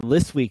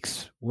This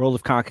week's World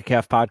of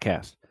CONCACAF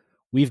podcast.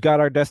 We've got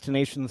our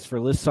destinations for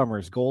this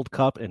summer's Gold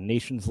Cup and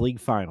Nations League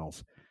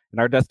finals.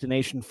 And our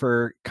destination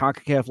for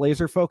CONCACAF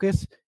Laser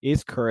Focus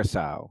is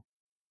Curacao.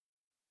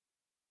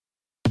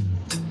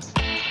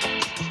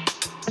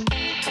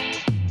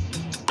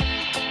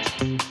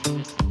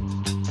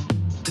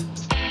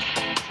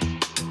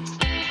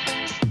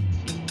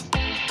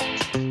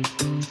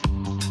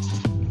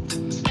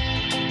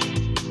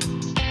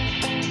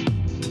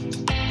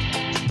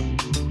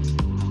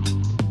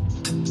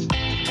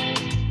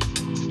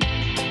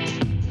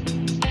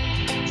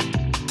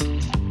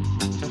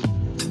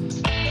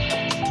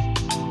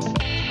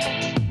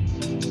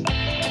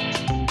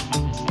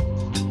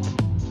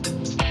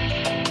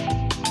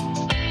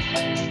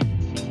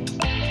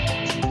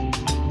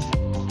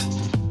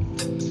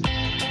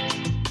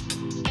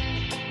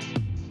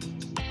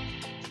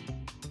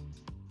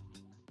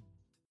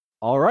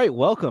 All right,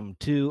 welcome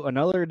to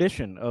another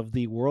edition of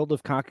the World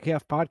of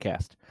CONCACAF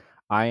podcast.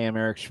 I am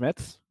Eric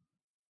Schmitz.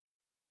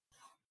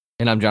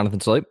 And I'm Jonathan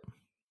Sleep.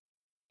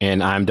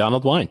 And I'm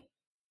Donald Wine.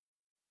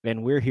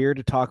 And we're here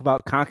to talk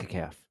about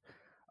CONCACAF.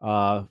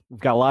 We've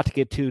got a lot to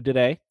get to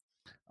today.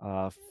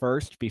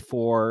 First,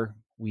 before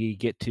we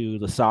get to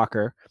the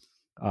soccer,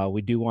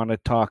 we do want to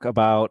talk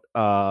about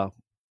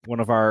one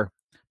of our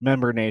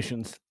member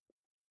nations.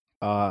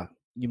 You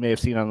may have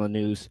seen on the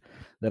news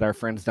that our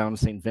friends down in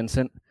St.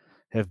 Vincent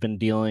have been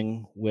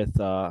dealing with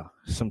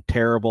some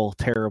terrible,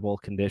 terrible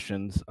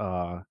conditions.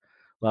 La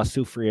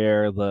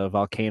Soufriere, the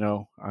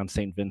volcano on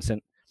St.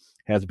 Vincent,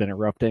 has been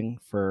erupting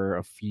for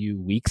a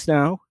few weeks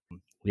now.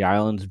 The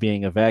island's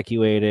being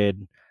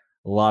evacuated,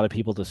 a lot of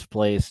people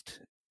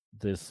displaced.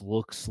 This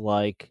looks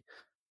like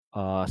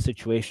a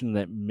situation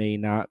that may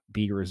not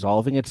be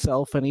resolving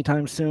itself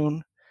anytime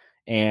soon.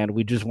 And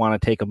we just want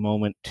to take a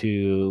moment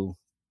to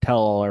tell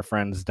all our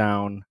friends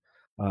down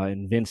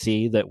in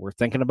Vincy that we're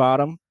thinking about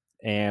them.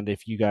 And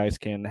if you guys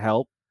can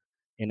help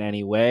in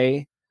any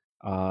way,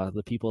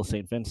 the people of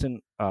St.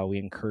 Vincent, we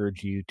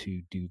encourage you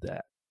to do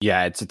that.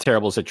 Yeah, it's a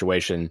terrible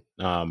situation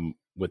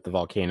with the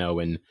volcano.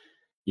 And,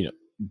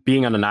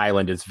 being on an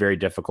island is very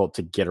difficult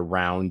to get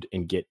around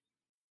and get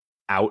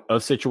out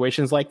of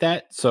situations like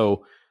that.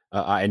 So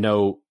I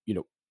know,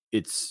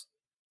 it's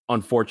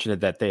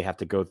unfortunate that they have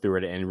to go through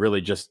it. And really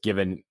just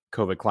given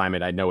COVID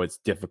climate, I know it's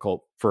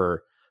difficult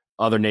for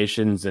other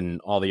nations and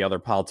all the other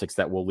politics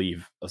that we'll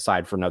leave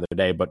aside for another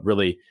day. But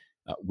really,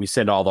 we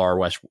send all our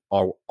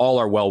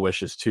well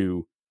wishes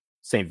to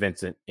St.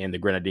 Vincent and the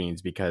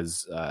Grenadines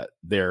because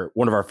they're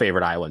one of our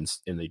favorite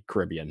islands in the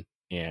Caribbean,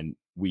 and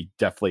we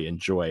definitely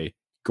enjoy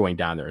going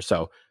down there.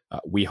 So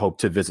we hope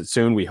to visit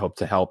soon. We hope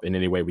to help in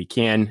any way we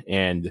can,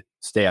 and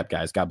stay up,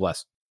 guys. God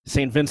bless.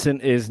 St.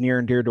 Vincent is near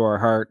and dear to our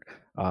heart.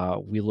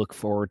 We look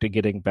forward to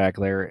getting back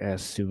there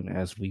as soon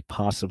as we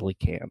possibly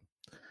can.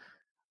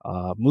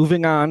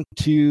 Moving on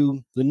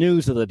to the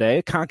news of the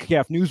day,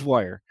 CONCACAF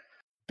Newswire.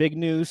 Big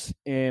news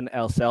in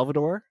El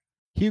Salvador.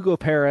 Hugo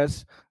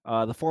Perez,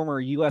 the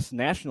former U.S.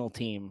 national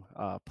team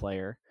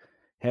player,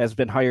 has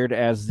been hired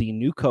as the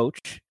new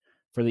coach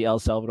for the El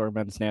Salvador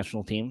men's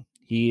national team.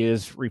 He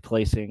is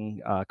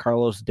replacing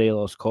Carlos de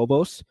los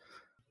Cobos,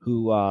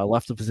 who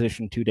left the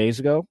position 2 days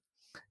ago.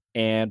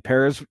 And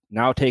Perez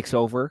now takes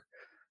over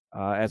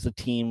as the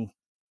team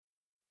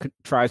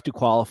tries to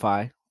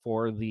qualify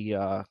for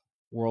the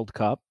World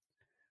Cup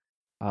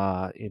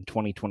in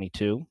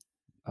 2022.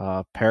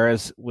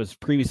 Perez was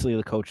previously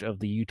the coach of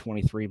the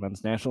U23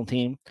 men's national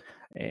team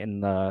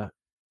in the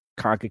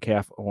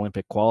CONCACAF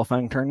Olympic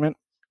qualifying tournament.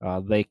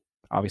 They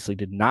obviously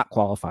did not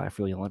qualify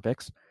for the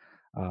Olympics,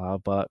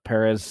 but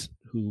Perez,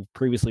 who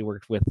previously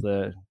worked with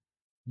the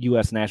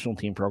U.S. national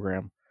team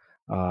program,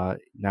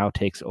 now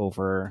takes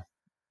over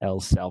El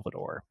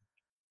Salvador.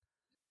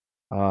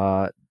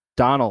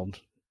 Donald,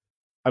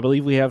 I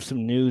believe we have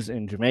some news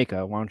in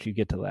Jamaica. Why don't you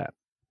get to that?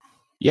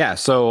 Yeah,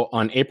 so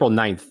on April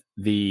 9th,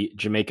 the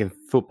Jamaican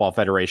Football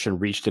Federation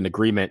reached an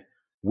agreement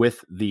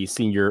with the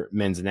senior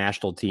men's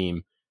national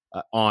team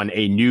on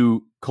a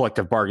new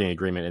collective bargaining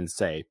agreement.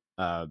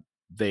 And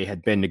they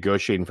had been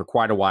negotiating for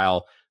quite a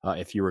while.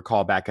 If you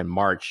recall, back in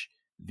March,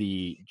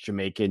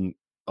 a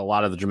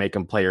lot of the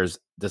Jamaican players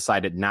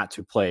decided not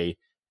to play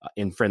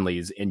in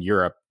friendlies in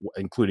Europe,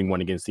 including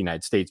one against the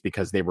United States,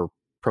 because they were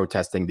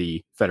protesting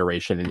the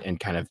federation and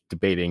kind of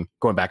debating,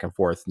 going back and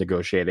forth,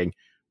 negotiating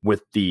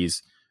with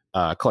these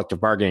collective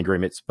bargaining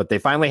agreements. But they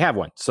finally have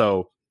one.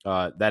 So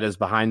that is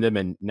behind them.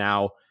 And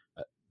now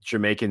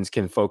Jamaicans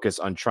can focus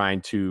on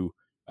trying to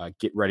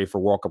get ready for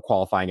World Cup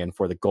qualifying and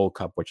for the Gold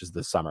Cup, which is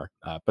this summer.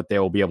 But they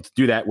will be able to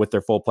do that with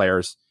their full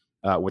players,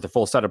 with a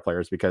full set of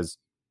players, because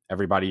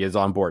everybody is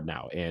on board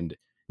now. And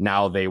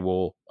now they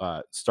will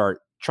start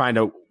trying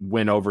to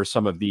win over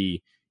some of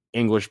the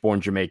English-born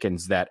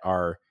Jamaicans that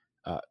are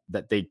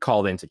that they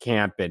called into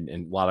camp, and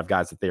a lot of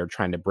guys that they are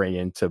trying to bring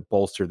in to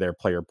bolster their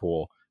player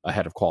pool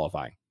ahead of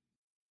qualifying.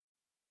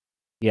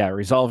 Yeah,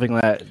 resolving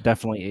that,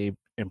 definitely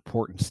a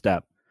important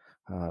step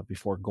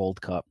before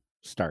Gold Cup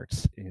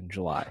starts in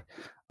July.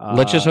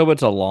 Let's just hope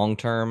it's a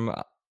long-term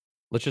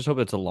let's just hope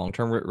it's a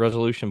long-term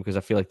resolution, because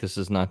I feel like this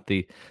is not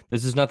the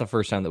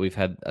first time that we've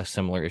had a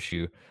similar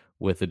issue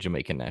with the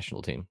Jamaican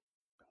national team.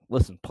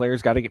 Listen,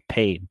 players got to get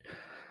paid.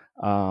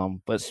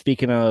 But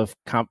speaking of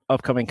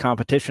upcoming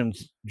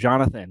competitions,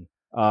 Jonathan,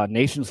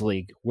 Nations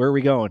League, where are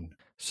we going?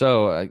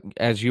 So,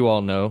 as you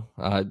all know,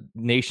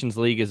 Nations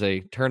League is a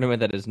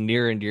tournament that is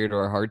near and dear to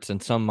our hearts,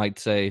 and some might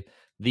say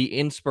the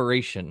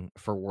inspiration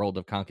for World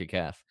of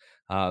CONCACAF.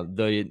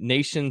 The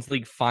Nations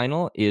League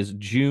final is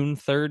June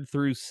 3rd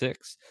through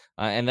 6th,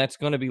 and that's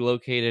going to be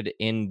located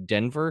in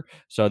Denver.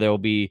 So there will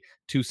be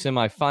 2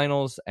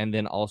 semifinals, and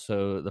then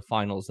also the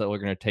finals that are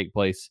going to take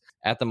place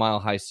at the Mile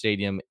High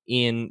Stadium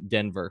in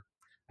Denver.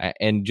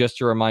 And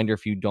just a reminder,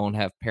 if you don't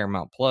have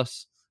Paramount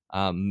Plus,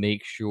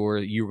 make sure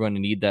you're going to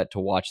need that to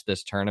watch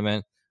this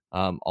tournament.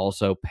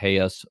 Also, pay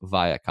us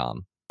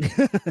Viacom.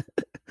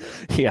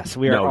 Yes,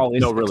 we are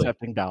always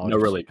accepting dollars. No,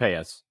 really, pay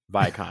us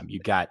Viacom. You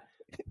got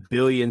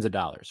billions of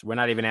dollars. We're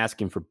not even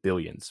asking for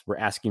billions. We're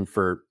asking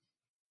for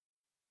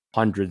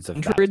hundreds of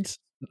dollars.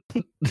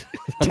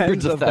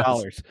 Tens of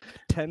dollars.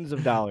 Tens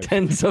of dollars.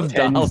 Tens of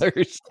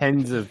dollars.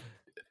 Tens of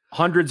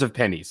hundreds of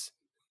pennies.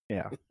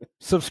 Yeah.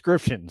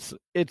 Subscriptions.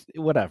 It's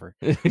whatever.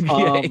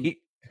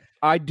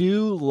 I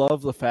do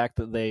love the fact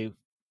that they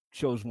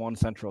chose one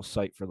central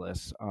site for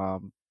this.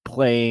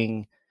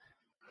 Playing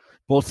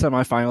both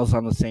semifinals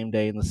on the same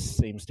day in the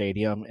same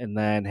stadium, and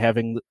then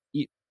having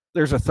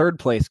there's a third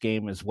place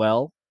game as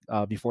well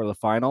before the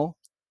final.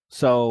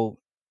 So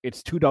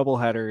it's 2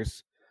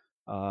 doubleheaders.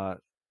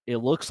 It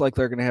looks like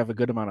they're going to have a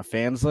good amount of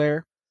fans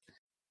there.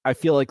 I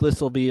feel like this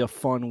will be a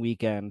fun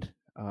weekend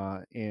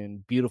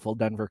in beautiful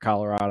Denver,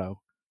 Colorado.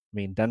 I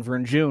mean, Denver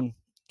in June,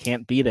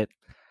 can't beat it.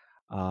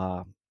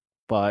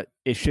 But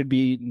it should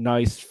be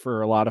nice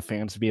for a lot of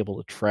fans to be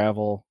able to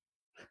travel,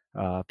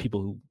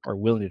 people who are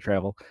willing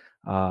to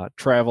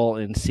travel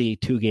and see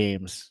 2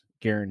 games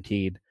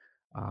guaranteed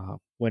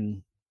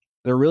when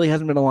there really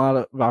hasn't been a lot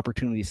of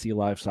opportunity to see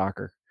live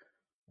soccer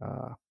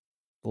the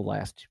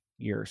last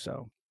year or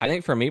so. I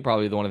think for me,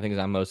 probably one of the things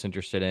I'm most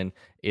interested in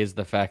is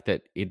the fact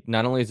that it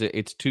not only is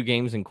it's 2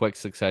 games in quick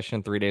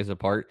succession, 3 days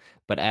apart,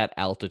 but at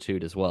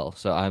altitude as well.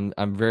 So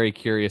I'm very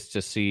curious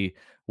to see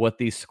what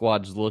these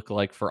squads look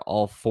like for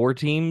all 4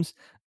 teams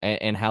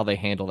and how they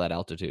handle that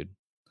altitude.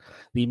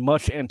 The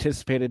much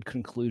anticipated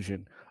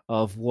conclusion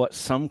of what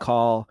some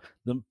call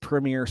the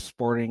premier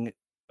sporting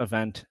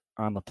event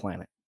on the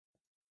planet.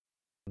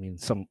 I mean,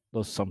 some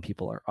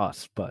people are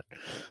us, but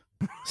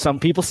some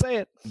people say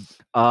it.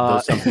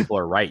 Those some people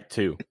are right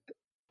too.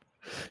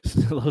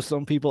 Those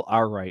some people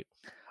are right.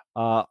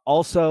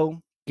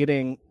 Also,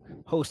 getting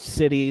host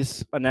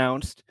cities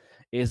announced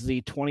is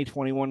the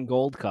 2021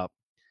 Gold Cup,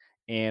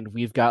 and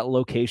we've got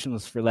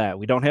locations for that.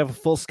 We don't have a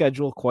full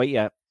schedule quite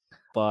yet,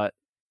 but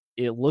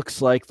it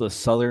looks like the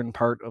southern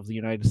part of the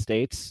United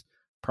States,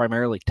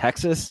 primarily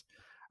Texas,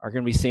 are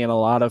going to be seeing a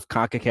lot of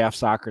CONCACAF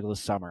soccer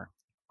this summer.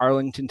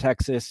 Arlington,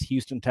 Texas,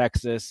 Houston,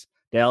 Texas,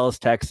 Dallas,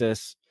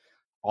 Texas,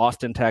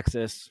 Austin,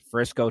 Texas,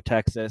 Frisco,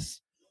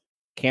 Texas,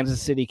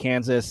 Kansas City,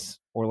 Kansas,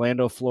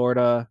 Orlando,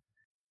 Florida,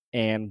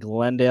 and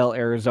Glendale,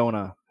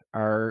 Arizona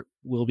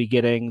will be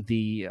getting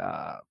the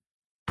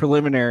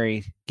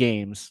preliminary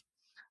games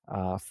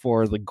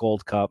for the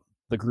Gold Cup,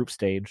 the group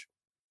stage.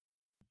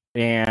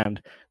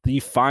 And the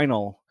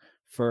final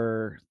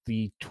for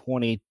the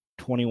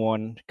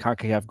 2021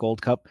 CONCACAF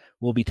Gold Cup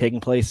will be taking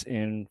place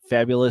in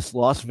fabulous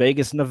Las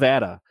Vegas,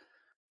 Nevada.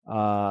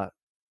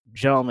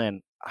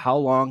 Gentlemen, how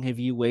long have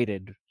you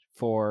waited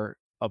for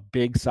a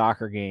big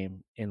soccer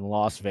game in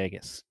Las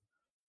Vegas?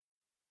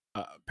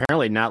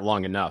 Apparently not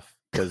long enough,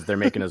 because they're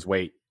making us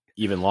wait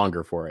even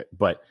longer for it.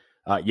 But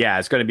yeah,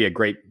 it's going to be a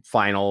great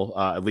final,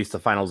 at least the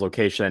finals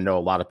location. I know a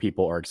lot of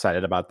people are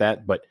excited about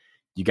that, but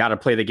you got to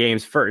play the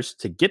games first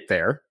to get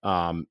there.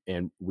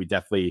 And we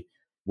definitely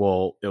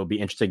will. It'll be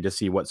interesting to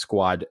see what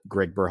squad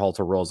Greg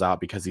Berhalter rolls out,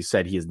 because he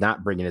said he is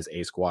not bringing his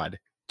A squad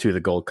to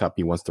the Gold Cup.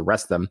 He wants to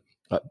rest them.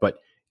 But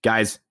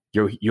guys,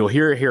 you'll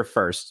hear it here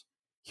first.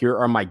 Here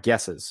are my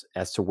guesses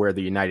as to where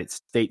the United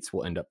States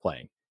will end up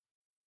playing: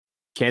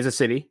 Kansas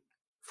City,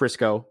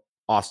 Frisco,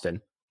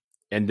 Austin.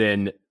 And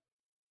then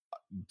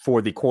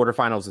for the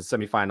quarterfinals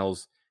and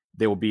semifinals,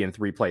 they will be in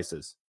 3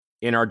 places: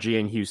 NRG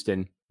in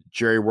Houston,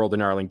 Jerry World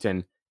in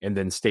Arlington, and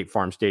then State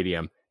Farm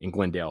Stadium in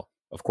Glendale.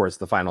 Of course,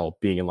 the final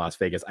being in Las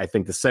Vegas. I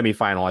think the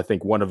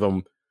semifinal, one of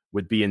them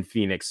would be in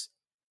Phoenix,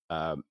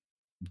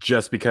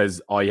 just because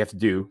all you have to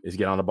do is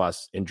get on a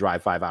bus and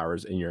drive 5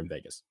 hours and you're in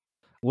Vegas.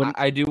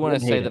 I do want to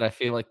say that I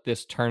feel like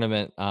this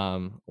tournament,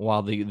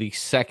 while the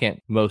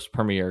second most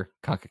premier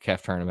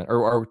CONCACAF tournament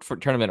or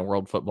tournament in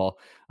world football,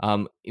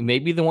 it may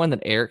be the one that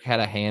Eric had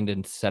a hand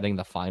in setting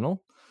the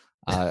final.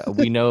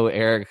 We know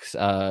Eric's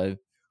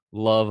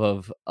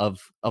love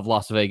of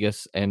Las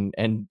Vegas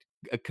and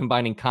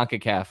combining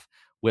CONCACAF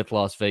with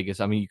Las Vegas.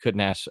 I mean, you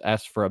couldn't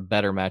ask for a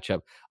better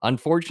matchup.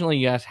 Unfortunately,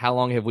 you asked how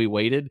long have we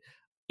waited?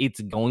 It's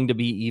going to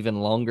be even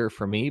longer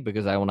for me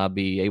because I will not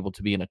be able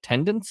to be in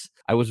attendance.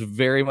 I was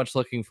very much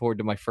looking forward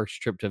to my first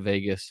trip to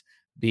Vegas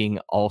being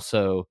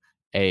also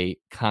a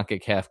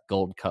CONCACAF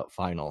Gold Cup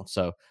final.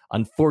 So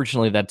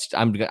unfortunately,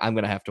 I'm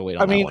going to have to wait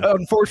on that one.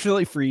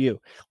 Unfortunately for you,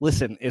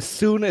 listen, as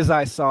soon as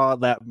I saw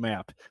that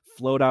map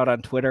float out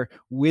on Twitter,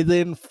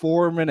 within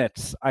 4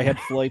 minutes, I had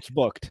flights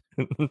booked.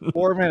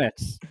 4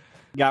 minutes.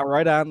 Got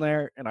right on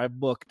there, and I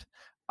booked.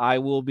 I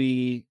will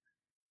be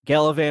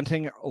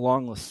gallivanting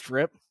along the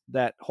strip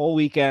that whole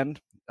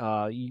weekend.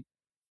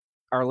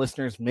 Our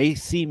listeners may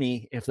see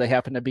me if they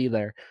happen to be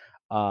there.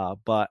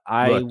 But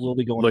I will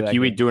be going to that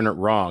you game. ain't doing it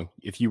wrong.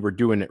 If you were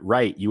doing it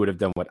right, you would have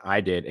done what I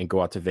did and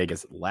go out to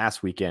Vegas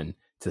last weekend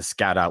to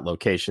scout out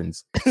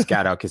locations,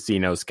 scout out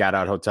casinos, scout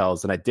out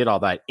hotels. And I did all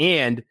that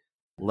and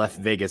left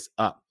Vegas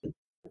up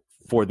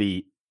for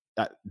the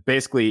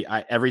basically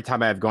every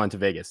time I've gone to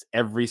Vegas,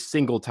 every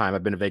single time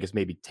I've been to Vegas,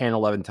 maybe 10,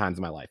 11 times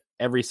in my life.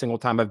 Every single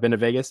time I've been to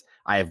Vegas,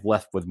 I have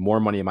left with more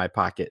money in my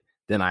pocket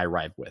than I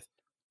arrived with.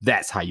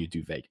 That's how you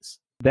do Vegas.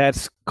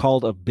 That's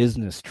called a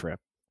business trip.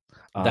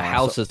 The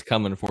house is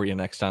coming for you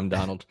next time,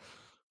 Donald.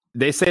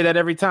 They say that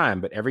every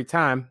time, but every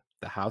time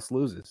the house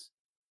loses.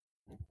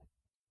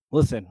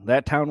 Listen,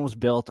 that town was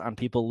built on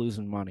people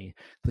losing money.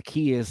 The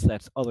key is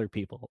that's other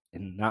people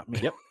and not me.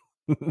 Yep.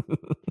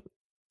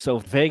 So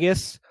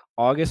Vegas,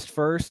 August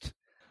 1st,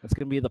 that's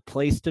going to be the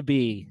place to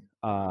be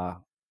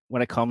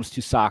when it comes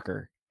to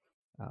soccer.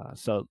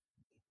 So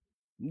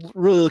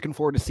really looking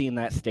forward to seeing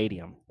that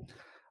stadium.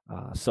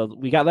 So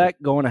we got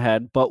that going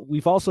ahead, but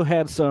we've also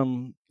had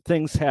some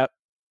things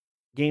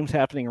games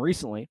happening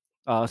recently.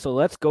 So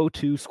let's go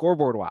to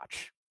Scoreboard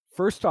Watch.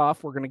 First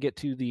off, we're going to get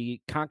to the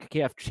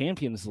CONCACAF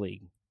Champions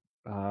League.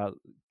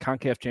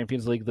 CONCACAF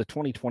Champions League, the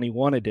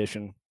 2021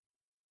 edition,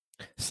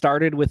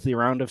 started with the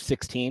round of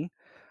 16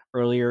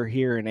 earlier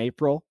here in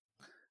April.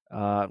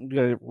 I'm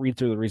going to read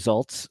through the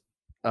results.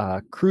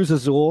 Cruz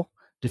Azul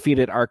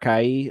defeated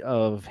Arcaí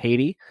of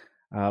Haiti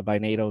by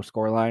NATO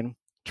scoreline.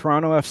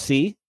 Toronto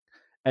FC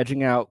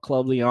edging out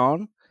Club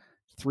Leon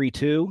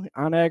 3-2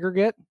 on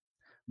aggregate.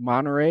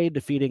 Monterrey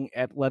defeating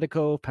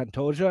Atletico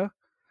Pantoja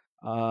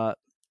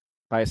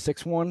by a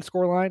 6-1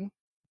 scoreline.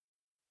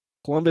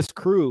 Columbus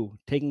Crew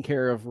taking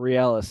care of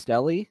Real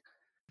Esteli.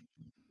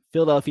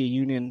 Philadelphia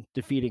Union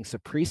defeating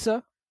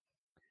Saprissa.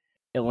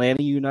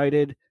 Atlanta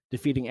United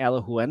defeating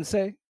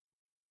Alajuelense.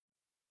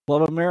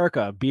 Club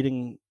America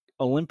beating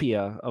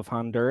Olympia of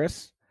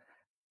Honduras.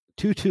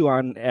 2-2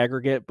 on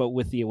aggregate, but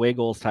with the away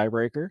goals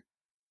tiebreaker.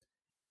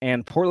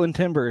 And Portland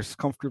Timbers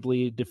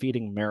comfortably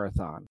defeating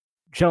Marathon.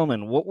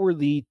 Gentlemen, what were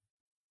the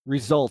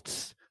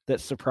results that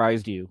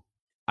surprised you?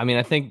 I mean,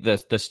 I think the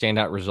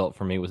standout result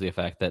for me was the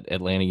fact that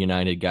Atlanta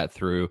United got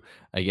through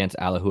against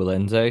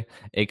Alajuelense,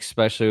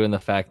 especially in the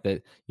fact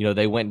that, you know,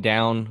 they went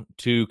down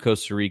to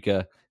Costa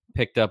Rica,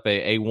 picked up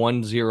a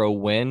 1-0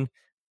 win,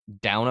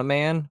 down a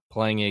man,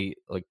 playing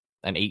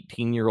an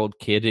 18-year-old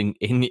kid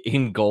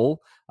in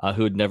goal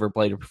who had never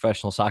played a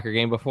professional soccer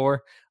game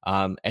before.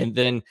 And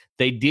then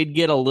they did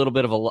get a little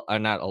bit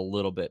of not a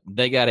little bit.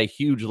 They got a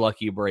huge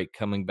lucky break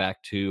coming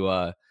back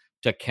to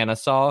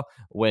Kennesaw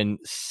when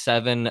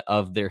 7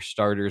 of their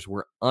starters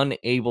were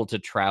unable to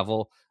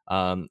travel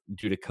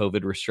due to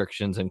COVID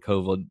restrictions and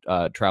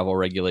COVID travel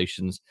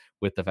regulations,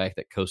 with the fact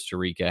that Costa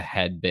Rica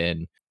had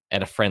been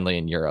at a friendly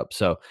in Europe.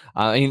 So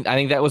I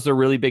think that was a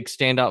really big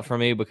standout for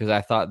me, because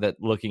I thought that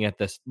looking at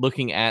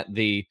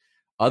the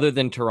other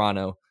than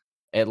Toronto,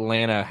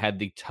 Atlanta had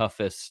the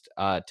toughest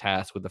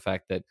task, with the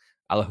fact that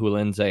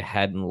Alajuelense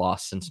hadn't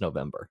lost since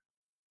November.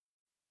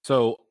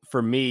 So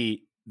for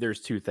me,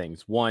 there's 2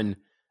 things. One,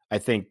 I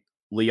think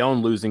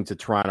Lyon losing to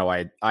Toronto,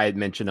 I had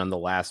mentioned on the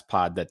last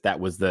pod that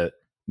was the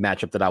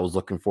matchup that I was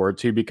looking forward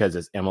to, because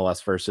it's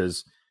MLS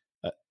versus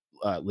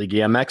Liga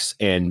MX,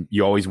 and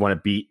you always want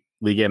to beat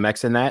Liga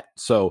MX in that.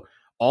 So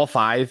all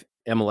 5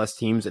 MLS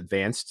teams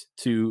advanced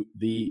to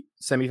the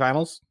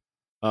semifinals.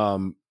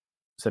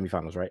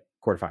 Semifinals, right?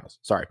 Quarterfinals.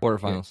 Sorry.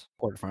 Quarterfinals.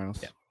 Yeah.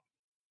 Quarterfinals. Yeah.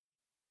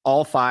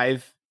 All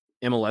 5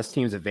 MLS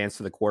teams advanced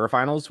to the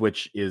quarterfinals,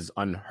 which is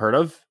unheard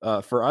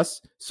of for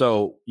us.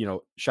 So, you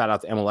know, shout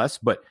out to MLS.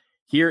 But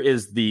here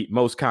is the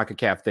most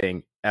CONCACAF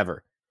thing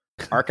ever.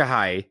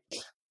 Arcahaie,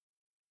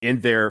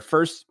 in their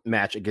first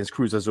match against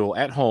Cruz Azul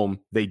at home,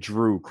 they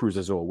drew Cruz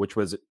Azul, which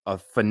was a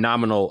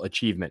phenomenal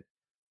achievement.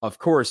 Of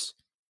course,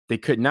 they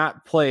could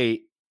not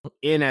play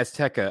in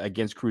Azteca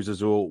against Cruz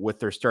Azul with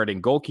their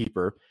starting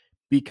goalkeeper,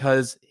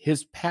 because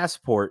his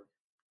passport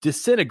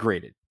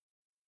disintegrated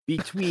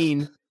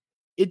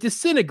it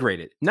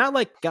disintegrated, not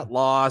like got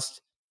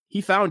lost.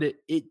 He found it.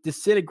 It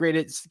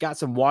disintegrated, got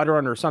some water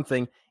on it or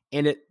something,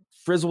 and it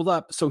frizzled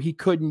up, so he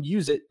couldn't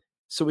use it.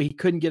 So he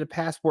couldn't get a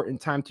passport in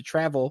time to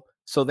travel.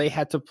 So they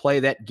had to play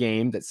that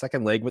game, that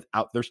second leg,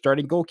 without their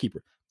starting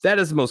goalkeeper. That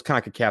is the most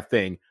CONCACAF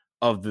thing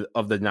of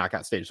the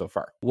knockout stage so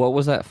far. What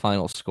was that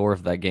final score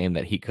of that game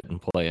that he couldn't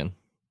play in?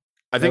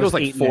 I think it was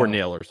like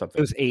 4-0 or something.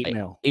 It was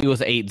 8-0. It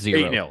was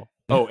 8-0. 8-0.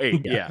 Oh,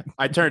 8. Yeah.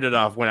 I turned it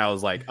off when I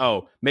was like,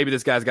 oh, maybe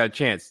this guy's got a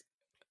chance.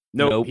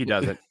 Nope. He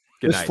doesn't.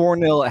 It was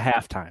 4-0 at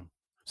halftime.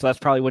 So that's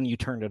probably when you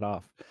turned it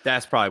off.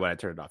 That's probably when I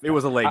turned it off. It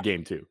was a late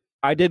game too.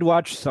 I did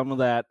watch some of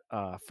that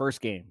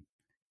first game,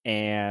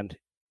 and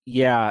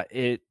yeah,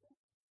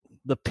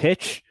 the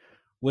pitch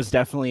was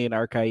definitely in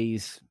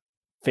Arcaí's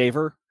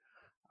favor.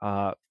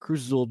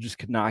 Cruz Azul just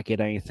could not get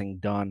anything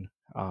done.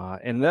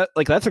 And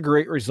that's a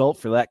great result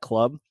for that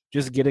club,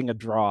 just getting a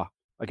draw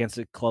against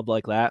a club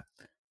like that.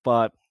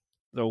 But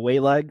the away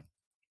leg,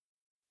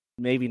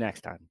 maybe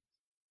next time.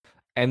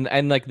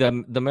 And like the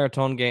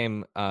Marathon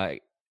game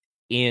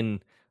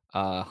in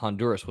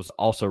Honduras was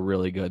also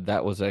really good.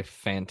 That was a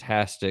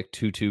fantastic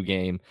 2-2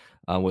 game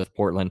with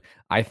Portland.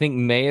 I think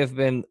may have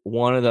been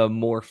one of the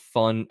more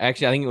fun.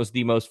 Actually, I think it was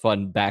the most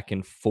fun back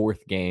and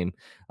forth game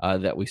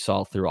that we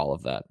saw through all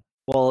of that.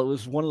 Well, it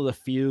was one of the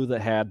few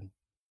that had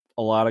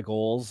a lot of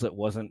goals that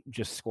wasn't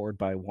just scored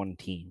by one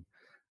team,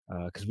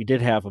 because we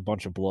did have a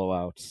bunch of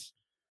blowouts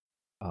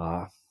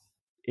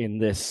in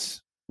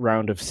this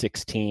round of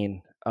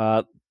 16.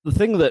 The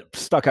thing that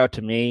stuck out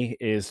to me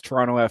is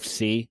Toronto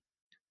FC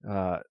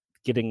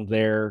getting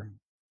their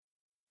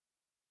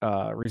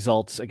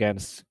results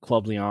against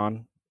Club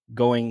Lyon,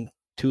 going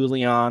to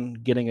Lyon,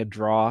 getting a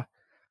draw,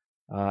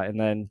 and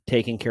then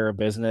taking care of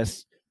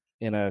business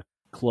in a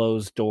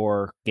closed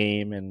door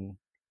game in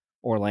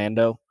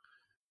Orlando.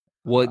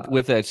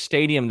 With a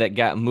stadium that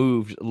got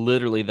moved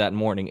literally that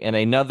morning, and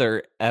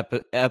another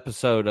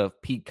episode of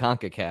Peak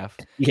CONCACAF.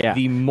 Yeah,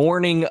 the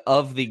morning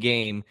of the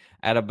game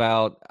at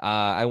about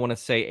I want to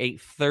say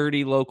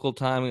 8:30 local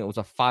time. It was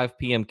a 5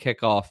 p.m.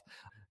 kickoff.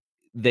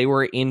 They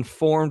were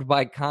informed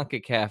by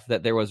CONCACAF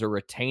that there was a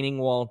retaining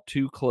wall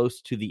too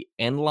close to the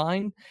end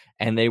line,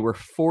 and they were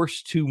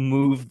forced to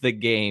move the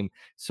game.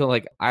 So,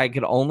 like, I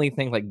could only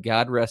think, like,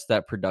 God rest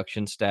that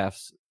production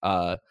staff's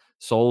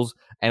souls.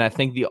 And I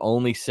think the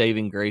only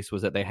saving grace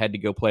was that they had to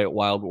go play at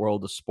Wild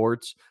World of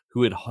Sports,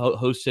 who had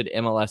hosted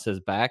MLS's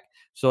back.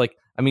 So, like,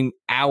 I mean,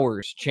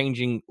 hours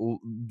changing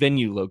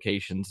venue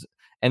locations.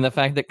 And the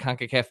fact that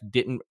CONCACAF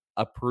didn't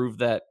approve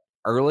that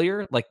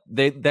earlier, like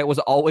that was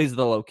always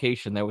the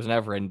location. That was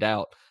never in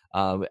doubt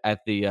at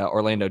the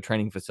Orlando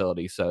training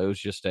facility. So it was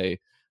just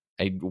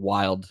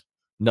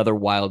another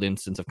wild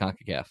instance of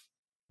CONCACAF.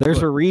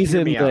 There's a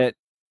reason that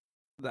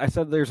I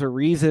said there's a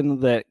reason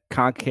that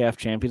CONCACAF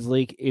Champions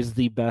League is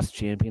the best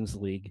Champions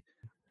League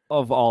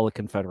of all the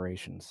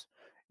confederations.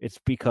 It's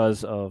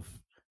because of,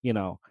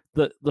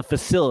 the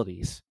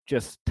facilities,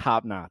 just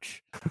top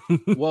notch.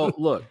 Well,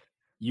 look,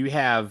 you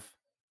have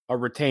a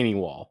retaining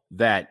wall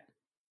that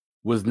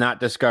was not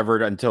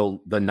discovered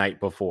until the night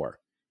before.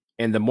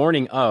 And the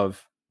morning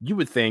of, you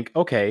would think,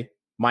 okay,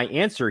 my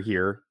answer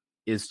here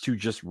is to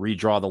just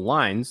redraw the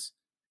lines,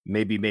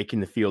 maybe making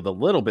the field a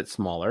little bit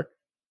smaller,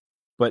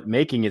 but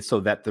making it so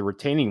that the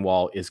retaining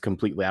wall is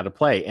completely out of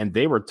play. And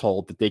they were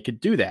told that they could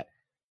do that,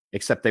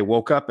 except they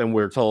woke up and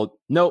were told,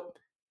 nope,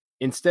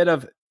 instead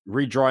of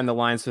redrawing the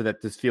line so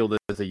that this field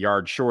is a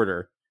yard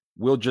shorter,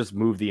 we'll just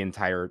move the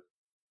entire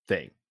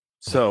thing.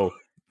 So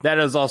that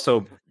is also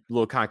a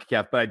little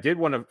CONCACAF. But I did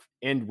want to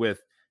end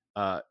with,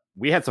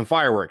 we had some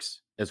fireworks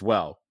as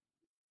well.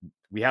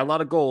 We had a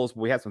lot of goals,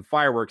 but we had some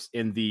fireworks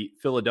in the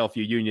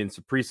Philadelphia Union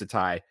Saprissa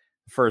tie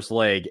first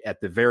leg at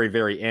the very,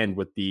 very end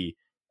with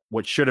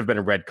what should have been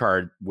a red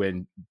card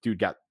when dude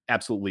got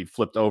absolutely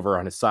flipped over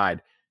on his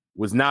side.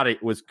 Was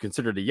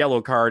considered a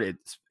yellow card.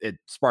 It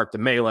sparked a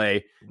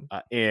melee,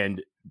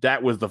 and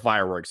that was the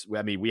fireworks.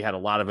 I mean, we had a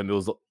lot of them. It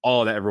was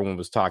all that everyone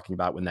was talking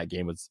about when that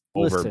game was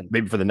over,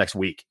 maybe for the next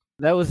week.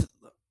 That was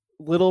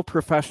little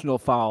professional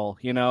foul,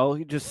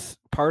 just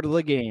part of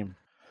the game.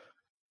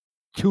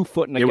 2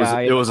 foot in a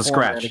guy. It was a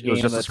scratch. It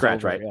was just a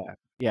scratch, right?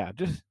 Yeah,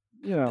 just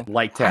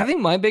light tap. I think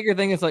my bigger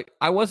thing is, like,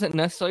 I wasn't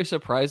necessarily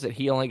surprised that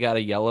he only got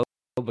a yellow,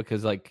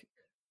 because, like,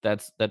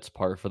 that's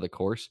par for the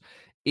course.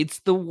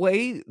 It's the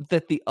way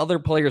that the other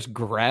players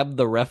grabbed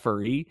the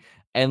referee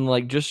and,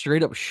 like, just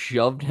straight up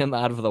shoved him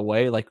out of the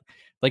way, like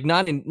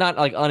not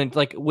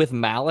with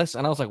malice.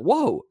 And I was like,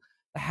 whoa,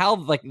 how,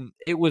 like,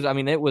 it was a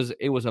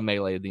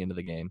melee at the end of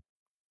the game.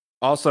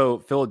 Also,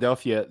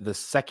 Philadelphia, the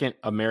second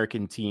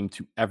American team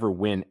to ever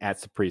win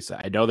at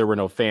Saprissa. I know there were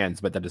no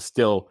fans, but that is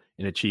still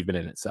an achievement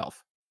in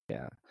itself.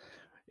 Yeah.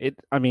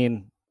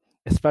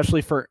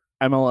 Especially for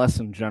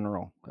MLS in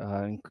general,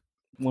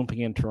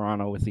 lumping in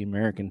Toronto with the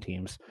American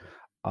teams,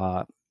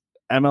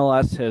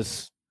 MLS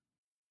has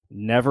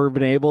never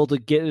been able to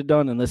get it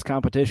done in this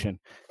competition.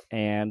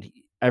 And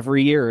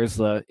every year is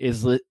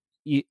this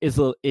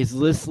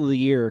the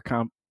year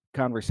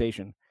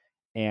conversation.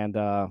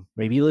 And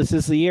maybe this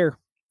is the year.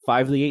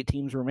 5 of the 8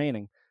 teams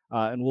remaining,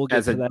 and we'll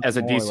get to that. As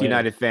a DC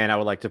United fan, I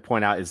would like to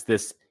point out is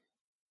this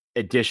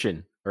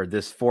edition or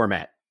this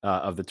format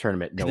of the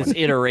tournament. This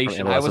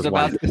iteration. I was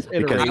about to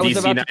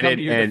come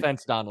to your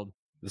defense, Donald.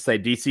 To say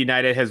DC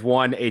United has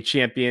won a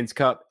Champions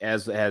Cup,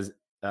 as has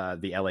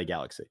the LA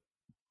Galaxy.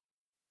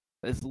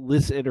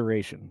 This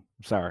iteration.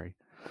 Sorry.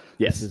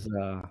 Yes. This is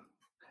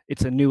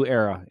it's a new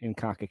era in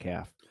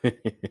CONCACAF.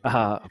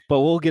 But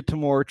we'll get to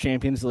more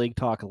Champions League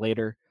talk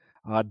later.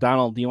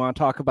 Donald, do you want to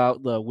talk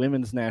about the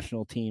women's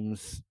national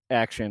team's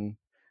action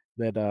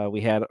that we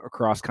had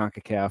across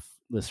CONCACAF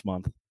this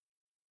month?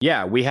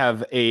 Yeah, we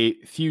have a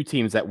few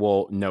teams that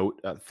we'll note.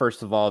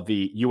 First of all,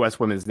 the U.S.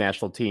 women's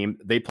national team,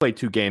 they played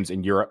 2 games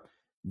in Europe.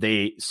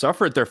 They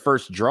suffered their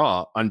first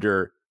draw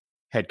under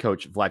head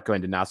coach Vlatko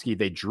Andonovski.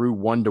 They drew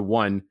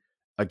 1-1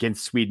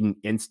 against Sweden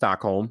in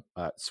Stockholm.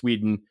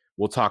 Sweden,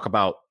 we'll talk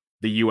about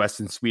the U.S.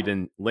 and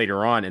Sweden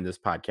later on in this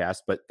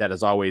podcast, but that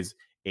is always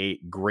a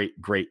great,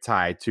 great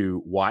tie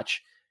to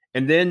watch.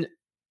 And then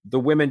the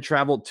women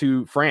traveled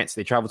to France.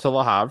 They traveled to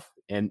Le Havre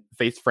and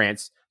faced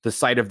France, the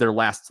site of their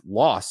last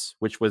loss,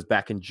 which was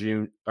back in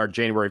January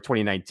of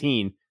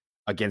 2019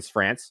 against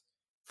France.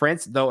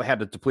 France, though,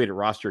 had a depleted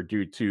roster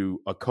due to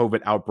a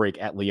COVID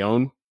outbreak at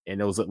Lyon, and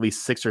it was at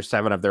least 6 or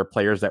 7 of their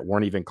players that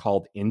weren't even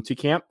called into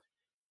camp.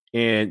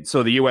 And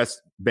so the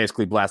U.S.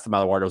 basically blasted them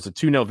out of the water. It was a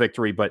 2-0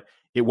 victory, but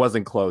it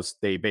wasn't close.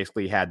 They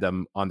basically had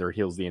them on their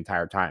heels the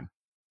entire time.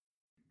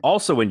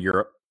 Also in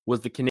Europe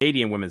was the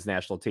Canadian women's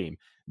national team.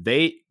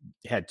 They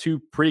had 2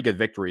 pretty good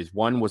victories.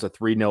 One was a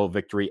 3-0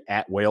 victory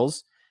at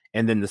Wales,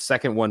 and then the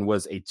second one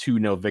was a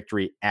 2-0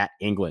 victory at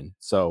England.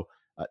 So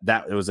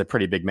that it was a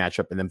pretty big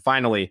matchup. And then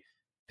finally,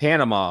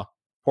 Panama,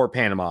 poor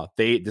Panama,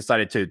 they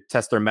decided to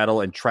test their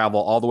mettle and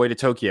travel all the way to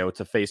Tokyo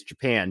to face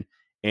Japan.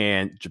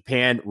 And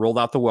Japan rolled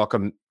out the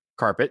welcome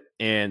carpet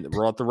and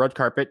rolled out the red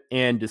carpet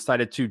and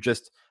decided to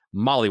just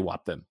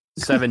mollywop them.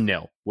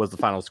 7-0 was the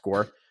final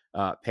score.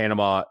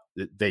 Panama,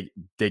 they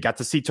got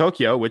to see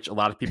Tokyo, which a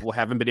lot of people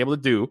haven't been able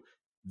to do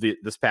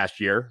this past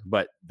year,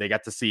 but they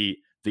got to see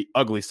the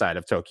ugly side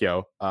of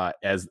Tokyo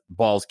as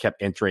balls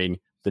kept entering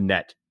the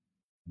net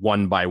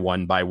one by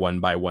one by one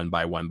by one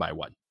by one by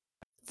one.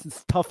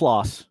 It's a tough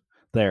loss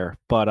there,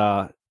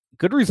 but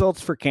good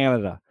results for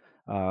Canada.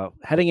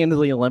 Heading into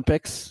the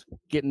Olympics,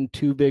 getting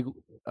 2 big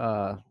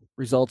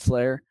results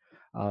there.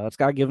 It's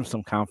got to give them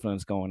some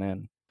confidence going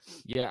in.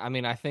 Yeah, I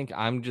mean, I think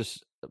I'm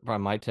just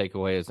probably my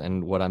takeaway is,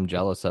 and what I'm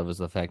jealous of is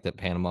the fact that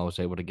Panama was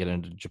able to get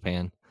into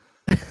Japan.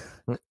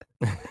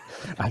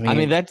 I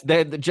mean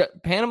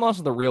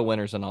Panama's the real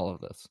winners in all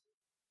of this.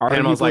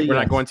 Panama's like, we're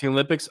not going to the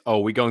Olympics. Oh,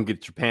 we go and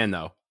get Japan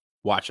though.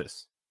 Watch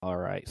us. All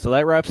right. So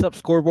that wraps up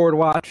Scoreboard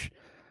Watch.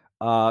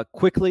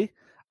 Quickly,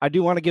 I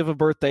do want to give a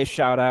birthday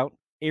shout out.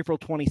 April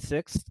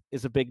 26th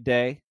is a big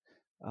day.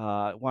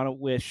 I want to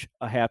wish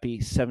a happy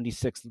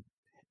 76th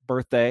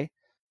birthday.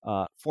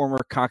 Former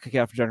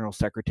CONCACAF General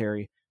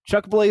Secretary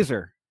Chuck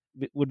Blazer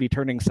would be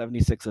turning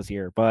 76 this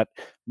year, but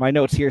my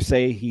notes here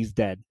say he's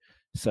dead,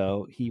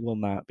 so he will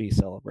not be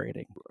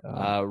celebrating.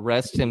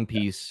 Rest in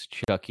peace,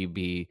 Chucky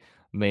B.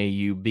 May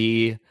you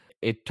be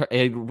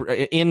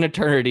in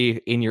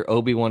eternity in your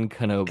Obi-Wan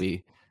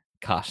Kenobi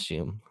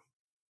costume.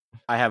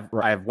 I have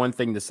one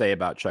thing to say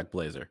about Chuck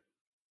Blazer.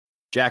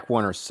 Jack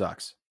Warner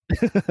sucks.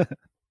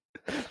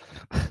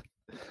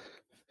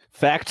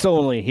 Facts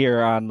only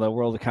here on the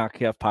World of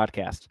CONCACAF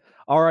podcast.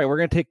 All right, we're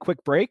going to take a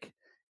quick break,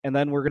 and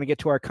then we're going to get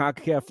to our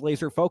CONCACAF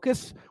laser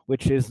focus,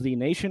 which is the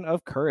nation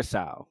of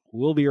Curacao.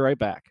 We'll be right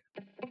back.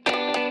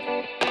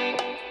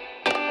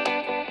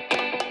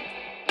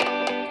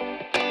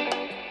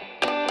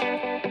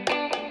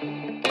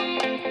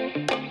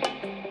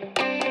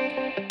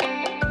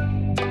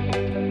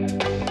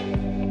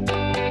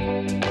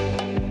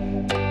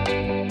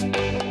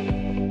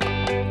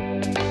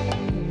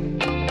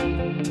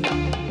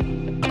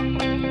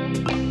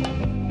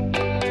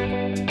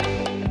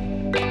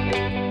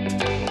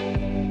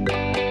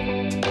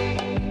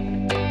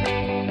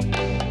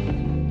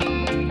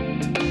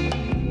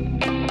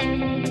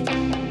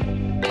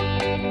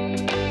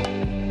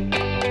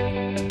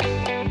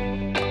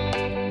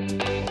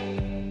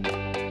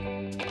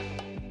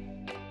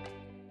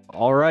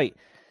 All right.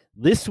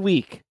 This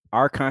week,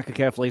 our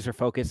CONCACAF laser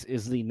focus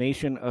is the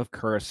nation of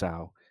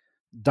Curacao.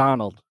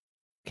 Donald,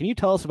 can you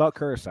tell us about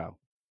Curacao?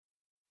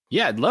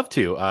 Yeah, I'd love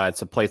to.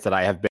 It's a place that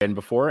I have been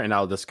before, and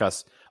I'll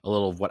discuss a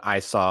little of what I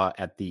saw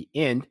at the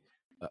end.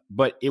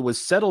 But it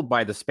was settled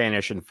by the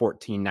Spanish in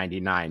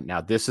 1499.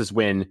 Now, this is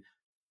when,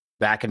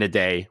 back in the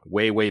day,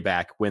 way, way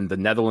back, when the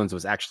Netherlands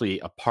was actually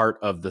a part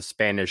of the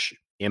Spanish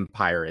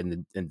Empire,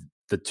 and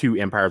the 2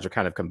 empires are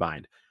kind of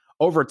combined.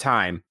 Over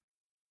time,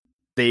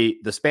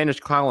 the Spanish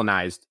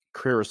colonized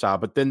Curacao,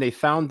 but then they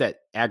found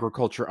that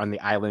agriculture on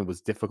the island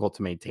was difficult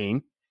to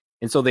maintain.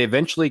 And so they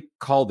eventually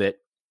called it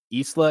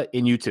Isla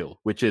Inútil,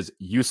 which is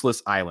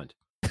useless island.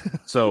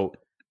 So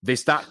they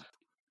stopped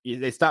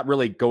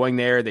really going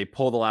there. They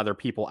pulled a lot of their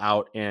people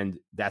out, and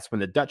that's when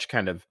the Dutch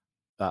kind of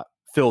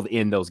filled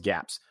in those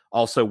gaps,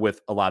 also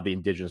with a lot of the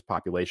indigenous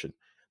population.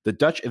 The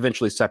Dutch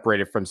eventually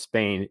separated from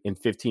Spain in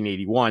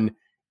 1581,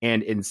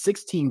 and in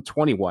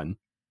 1621,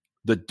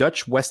 the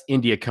Dutch West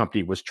India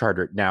Company was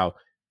chartered. Now,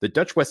 the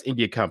Dutch West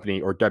India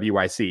Company, or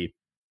WIC,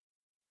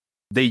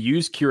 they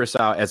used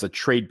Curacao as a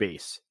trade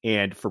base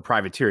and for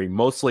privateering,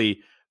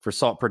 mostly for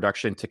salt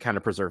production to kind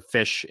of preserve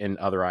fish and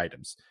other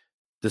items.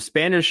 The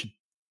Spanish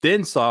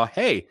then saw,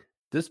 hey,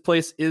 this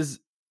place is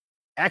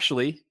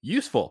actually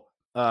useful.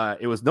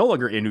 It was no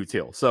longer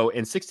inútil. So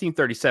in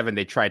 1637,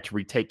 they tried to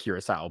retake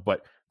Curacao,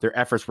 but their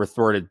efforts were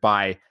thwarted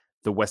by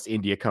the West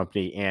India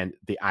Company, and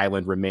the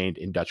island remained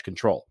in Dutch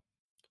control.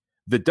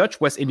 The Dutch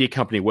West India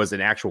Company was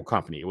an actual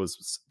company. It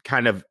was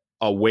kind of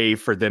a way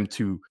for them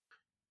to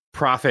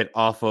profit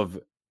off of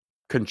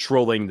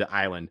controlling the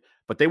island,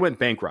 but they went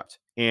bankrupt.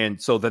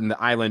 And so then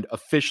the island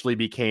officially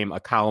became a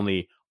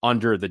colony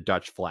under the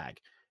Dutch flag.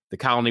 The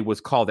colony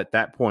was called at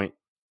that point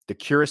the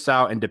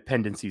Curaçao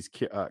Independencies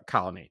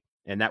Colony,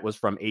 and that was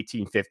from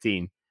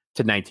 1815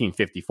 to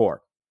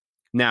 1954.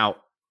 Now,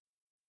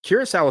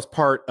 Curaçao is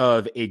part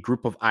of a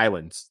group of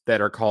islands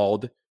that are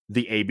called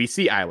the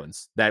ABC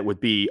Islands. That would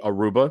be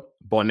Aruba,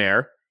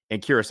 Bonaire,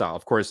 and Curaçao.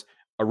 Of course,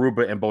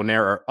 Aruba and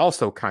Bonaire are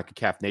also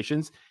CONCACAF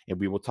nations, and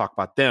we will talk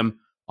about them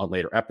on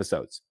later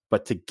episodes.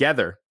 But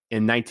together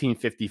in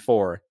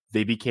 1954,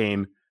 they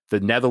became the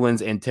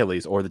Netherlands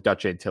Antilles, or the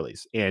Dutch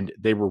Antilles, and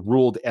they were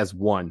ruled as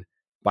one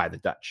by the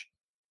Dutch.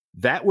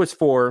 That was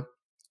for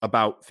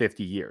about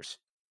 50 years.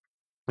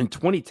 In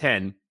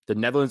 2010, the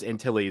Netherlands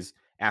Antilles,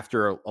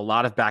 after a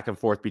lot of back and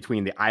forth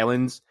between the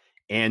islands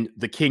and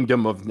the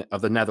Kingdom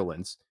of the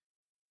Netherlands,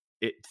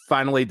 it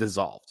finally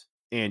dissolved,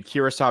 and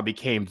Curaçao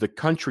became the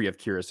country of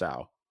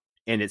Curaçao,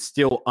 and it's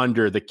still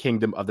under the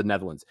Kingdom of the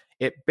Netherlands.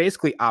 It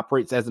basically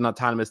operates as an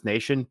autonomous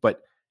nation,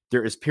 but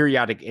there is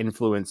periodic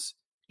influence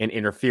and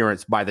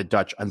interference by the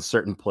Dutch on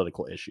certain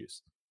political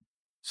issues.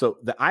 So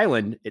the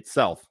island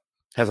itself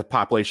has a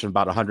population of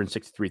about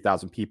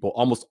 163,000 people,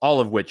 almost all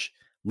of which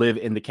live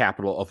in the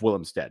capital of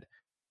Willemstad.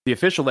 The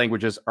official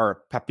languages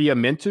are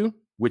Papiamento,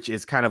 which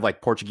is kind of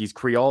like Portuguese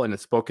Creole, and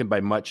it's spoken by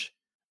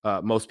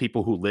most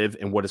people who live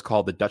in what is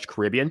called the Dutch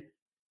Caribbean.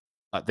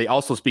 They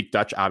also speak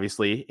Dutch,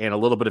 obviously, and a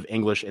little bit of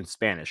English and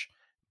Spanish.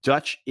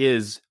 Dutch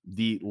is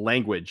the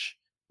language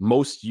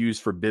most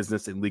used for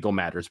business and legal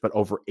matters, but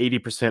over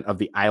 80% of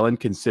the island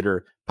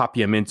consider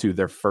Papiamento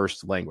their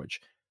first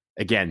language.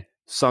 Again,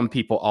 some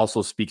people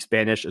also speak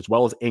Spanish as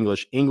well as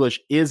English. English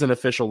is an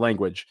official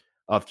language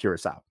of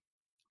Curaçao.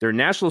 Their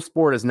national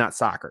sport is not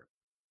soccer.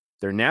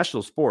 Their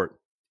national sport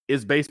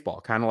is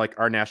baseball, kind of like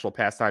our national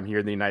pastime here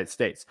in the United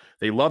States.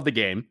 They love the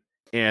game,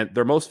 and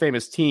their most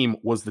famous team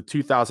was the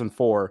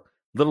 2004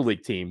 Little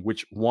League team,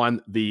 which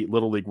won the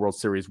Little League World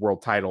Series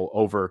world title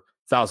over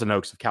Thousand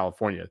Oaks of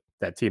California.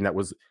 That team that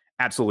was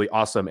absolutely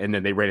awesome, and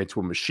then they ran into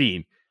a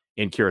machine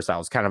in Curaçao. It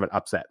was kind of an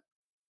upset.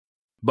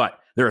 But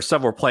there are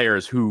several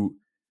players who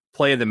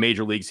play in the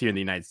major leagues here in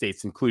the United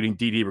States, including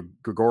Didi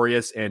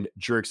Gregorius and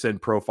Jurickson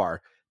Profar,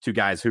 two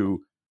guys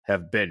who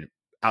have been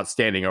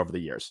outstanding over the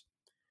years.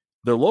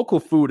 The local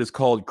food is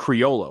called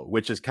criollo,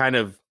 which is kind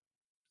of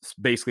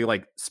basically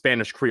like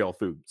Spanish Creole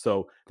food.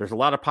 So there's a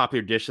lot of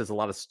popular dishes, a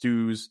lot of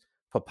stews,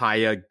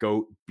 papaya,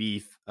 goat,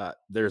 beef.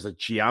 There's a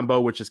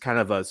giambo, which is kind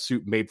of a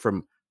soup made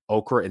from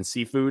okra and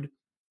seafood.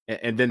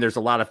 And then there's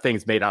a lot of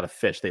things made out of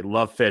fish. They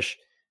love fish.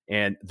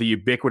 And the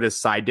ubiquitous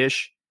side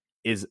dish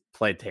is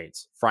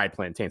plantains, fried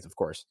plantains, of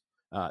course.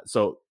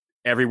 So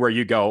everywhere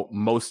you go,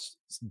 most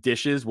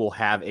dishes will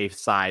have a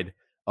side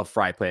of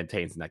fried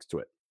plantains next to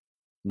it.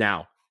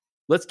 Now,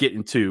 let's get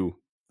into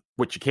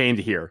what you came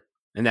to hear,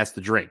 and that's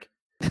the drink.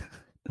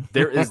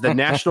 There is the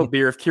national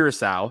beer of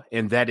Curaçao,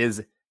 and that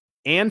is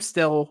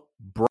Amstel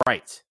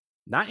Bright.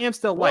 Not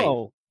Amstel Light,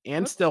 Whoa.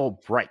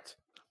 Amstel Bright.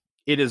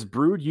 It is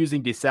brewed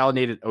using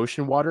desalinated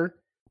ocean water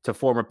to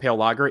form a pale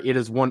lager. It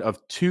is one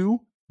of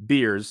two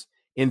beers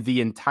in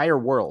the entire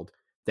world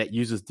that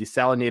uses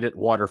desalinated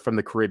water from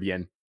the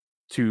Caribbean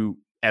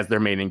as their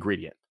main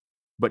ingredient.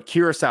 But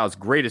Curaçao's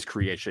greatest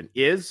creation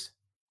is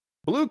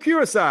Blue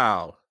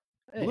Curaçao.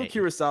 Hey. Blue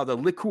Curaçao, the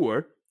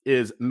liqueur,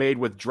 is made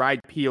with dried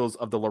peels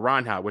of the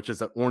laranja, which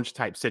is an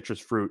orange-type citrus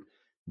fruit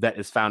that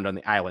is found on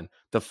the island.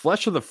 The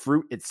flesh of the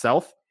fruit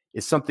itself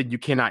is something you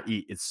cannot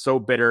eat. It's so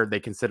bitter, they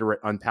consider it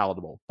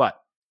unpalatable. But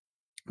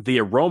the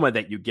aroma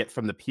that you get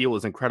from the peel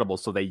is incredible,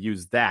 so they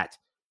use that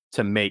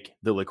to make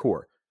the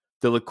liqueur.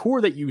 The liqueur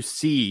that you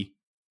see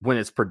when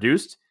it's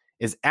produced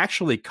is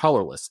actually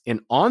colorless.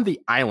 And on the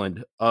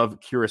island of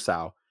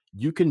Curaçao,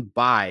 you can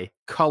buy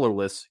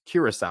colorless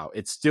Curaçao.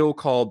 It's still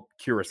called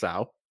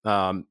Curaçao,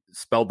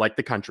 spelled like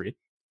the country,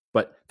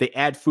 but they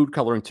add food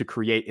coloring to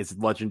create its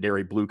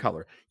legendary blue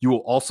color. You will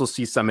also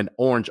see some in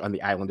orange on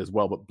the island as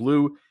well, but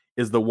blue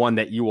is the one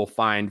that you will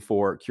find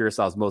for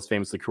Curaçao's most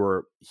famous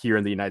liqueur here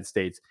in the United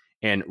States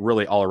and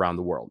really all around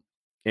the world.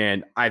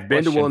 And I've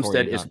been to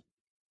Willemstad.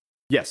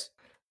 Yes.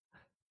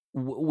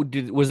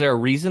 Was there a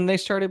reason they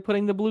started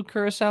putting the blue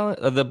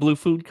Curaçao, the blue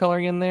food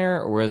coloring in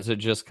there, or is it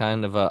just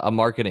kind of a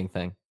marketing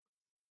thing?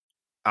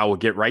 I will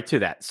get right to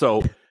that.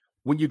 So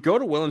when you go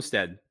to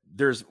Willemstad,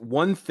 there's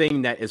one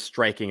thing that is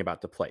striking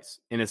about the place,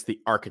 and it's the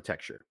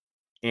architecture.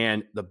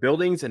 And the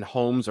buildings and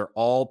homes are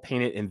all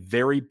painted in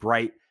very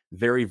bright,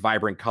 very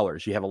vibrant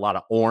colors. You have a lot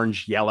of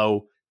orange,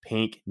 yellow,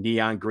 pink,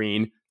 neon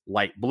green,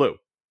 light blue.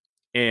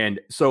 And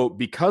so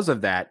because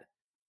of that,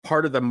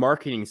 part of the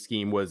marketing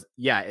scheme was,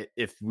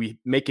 if we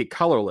make it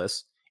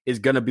colorless, it's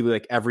going to be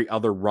like every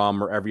other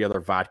rum or every other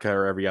vodka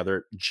or every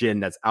other gin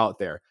that's out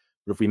there.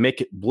 But if we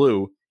make it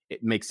blue,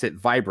 it makes it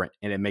vibrant,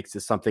 and it makes it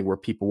something where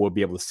people will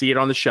be able to see it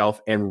on the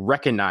shelf and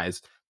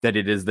recognize that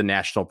it is the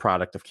national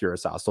product of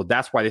Curaçao. So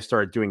that's why they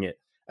started doing it.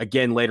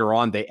 Again, later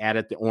on, they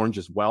added the orange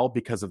as well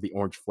because of the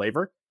orange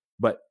flavor.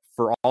 But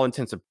for all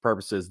intents and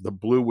purposes, the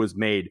blue was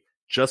made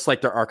just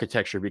like their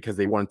architecture because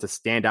they wanted to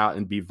stand out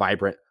and be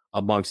vibrant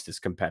amongst its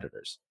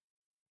competitors.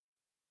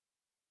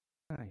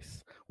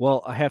 Nice.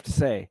 Well, I have to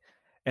say,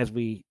 as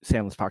we say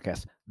on this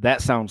podcast,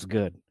 that sounds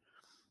good.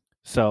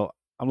 So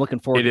I'm looking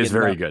forward. It is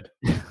very good.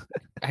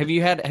 Have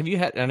you had?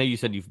 I know you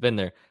said you've been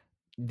there.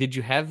 Did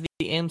you have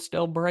the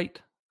Amstel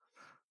Bright?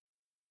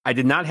 I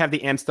did not have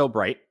the Amstel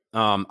Bright.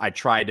 I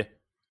tried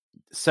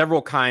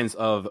several kinds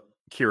of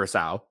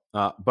Curacao,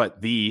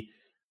 but the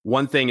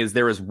one thing is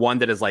there is one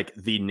that is like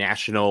the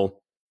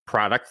national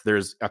product.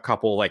 There's a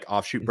couple like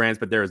offshoot brands,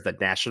 but there is the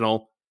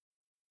national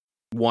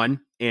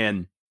one,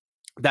 and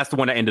that's the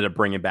one I ended up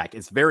bringing back.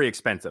 It's very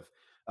expensive.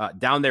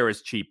 Down there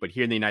is cheap, but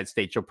here in the United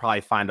States, you'll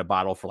probably find a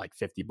bottle for like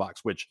 $50,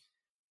 which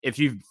if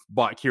you've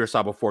bought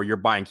Curacao before, you're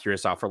buying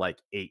Curacao for like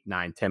 $8,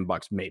 $9,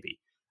 $10 maybe.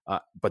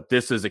 But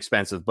this is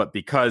expensive. But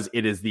because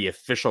it is the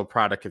official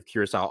product of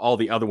Curacao, all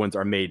the other ones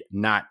are made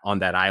not on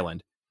that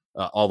island,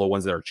 all the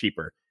ones that are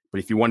cheaper. But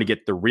if you want to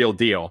get the real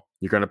deal,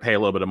 you're going to pay a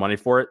little bit of money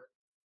for it.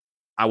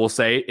 I will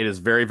say it is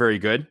very, very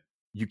good.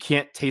 You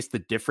can't taste the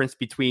difference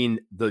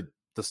between the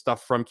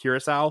stuff from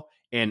Curacao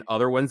and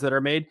other ones that are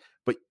made.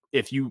 But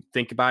if you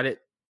think about it,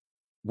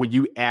 when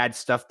you add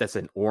stuff that's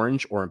in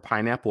orange or in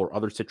pineapple or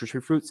other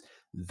citrusy fruits,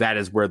 that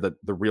is where the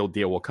real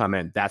deal will come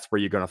in. That's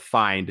where you're going to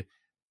find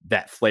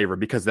that flavor,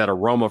 because that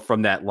aroma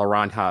from that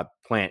Laranja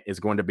plant is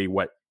going to be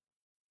what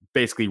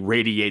basically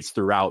radiates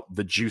throughout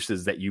the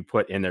juices that you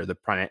put in there, the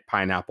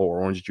pineapple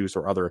or orange juice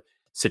or other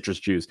citrus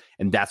juice.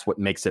 And that's what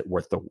makes it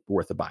worth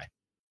the buy.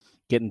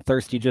 Getting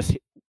thirsty just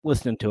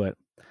listening to it.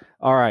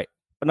 All right.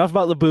 Enough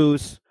about the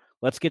booze.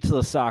 Let's get to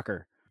the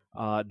soccer.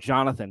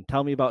 Jonathan,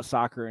 tell me about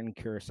soccer in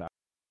Curacao.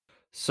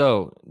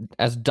 So,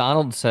 as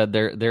Donald said,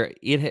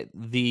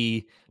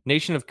 the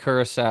nation of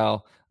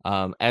Curacao,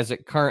 as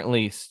it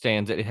currently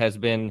stands, it has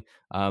been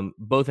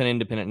both an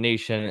independent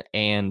nation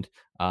and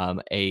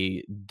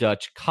a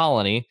Dutch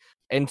colony.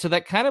 And so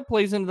that kind of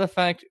plays into the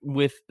fact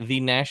with the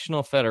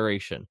National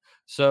Federation.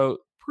 So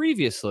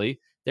previously,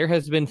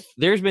 there's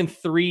been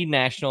 3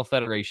 national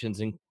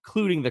federations,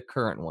 including the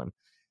current one.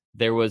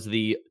 There was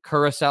the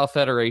Curacao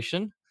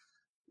Federation,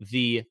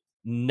 the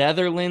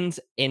Netherlands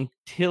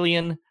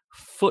Antillean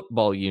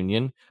Football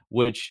Union,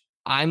 which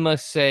I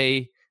must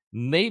say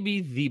maybe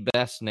the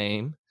best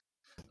name.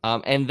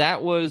 And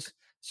that was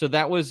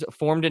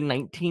formed in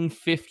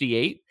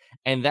 1958,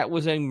 and that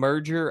was a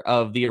merger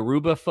of the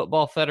Aruba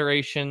Football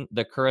Federation,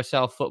 the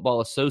Curacao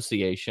Football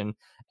Association,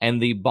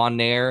 and the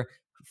Bonaire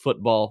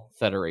Football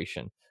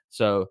Federation.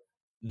 So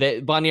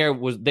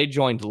Bonaire they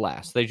joined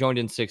last. They joined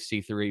in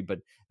 1963, but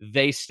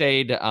they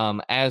stayed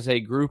as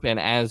a group and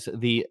as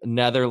the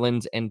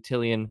Netherlands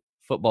Antillean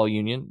Football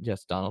Union.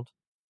 Yes, Donald.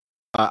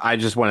 I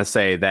just want to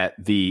say that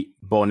the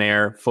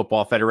Bonaire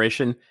Football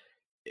Federation,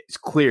 it's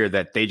clear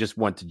that they just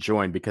want to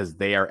join because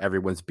they are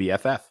everyone's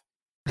BFF.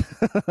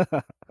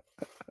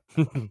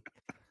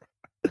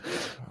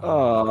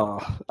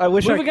 Oh, I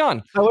wish Moving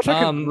on. I wish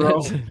I could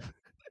grow.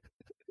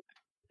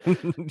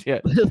 Yeah.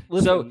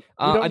 Listen, So we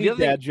don't need the other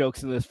bad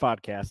jokes in this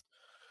podcast.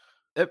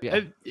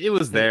 It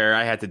was there.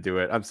 I had to do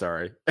it. I'm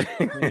sorry. I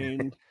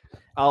mean,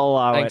 I'll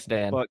allow Thanks, it.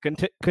 Dan. But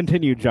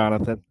continue,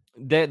 Jonathan.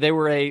 They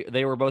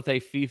were both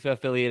a FIFA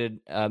affiliated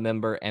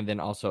member and then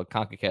also a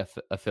CONCACAF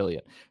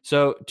affiliate.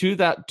 So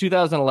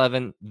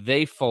 2011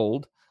 they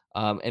fold,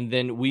 and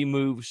then we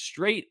move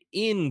straight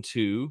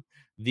into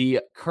the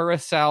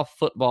Curacao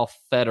Football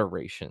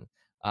Federation.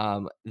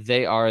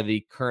 They are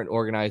the current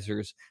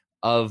organizers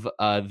of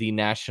the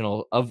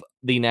national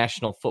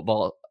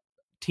football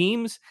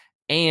teams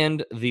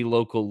and the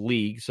local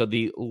league. So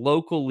the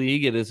local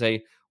league, it is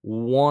a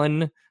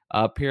one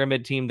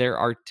pyramid team. There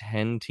are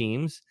 10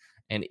 teams.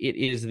 And it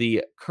is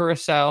the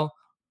Curacao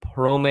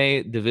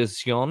Prome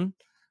Division.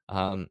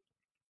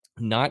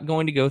 Not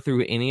going to go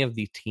through any of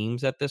the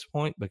teams at this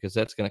point because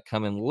that's going to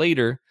come in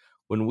later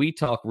when we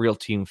talk real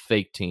team,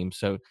 fake team.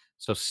 So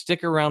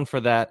stick around for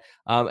that.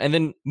 And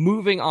then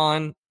moving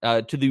on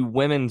to the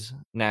women's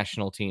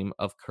national team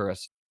of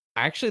Curacao.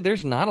 Actually,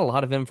 there's not a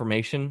lot of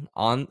information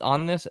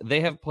on this.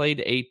 They have played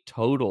a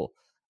total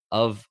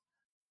of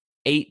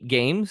 8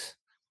 games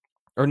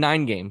or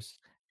 9 games.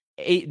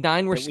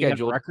 9 were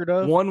scheduled.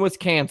 One was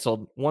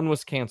canceled.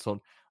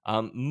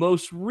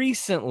 Most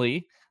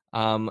recently,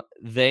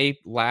 they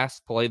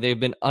last played. They've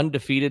been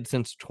undefeated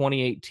since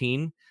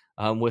 2018,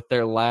 with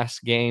their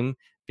last game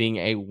being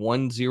a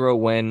 1-0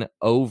 win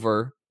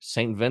over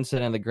St.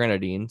 Vincent and the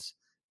Grenadines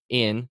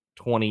in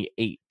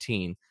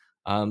 2018.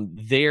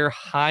 Their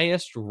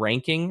highest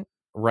ranking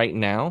right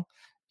now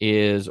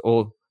their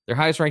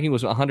highest ranking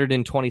was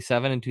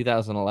 127 in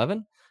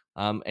 2011,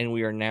 and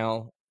we are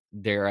now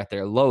they're at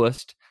their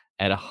lowest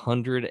at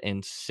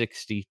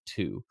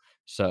 162.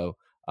 So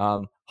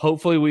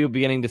hopefully we will be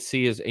beginning to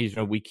see, as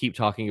we keep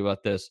talking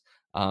about this,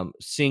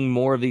 seeing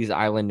more of these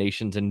island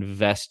nations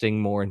investing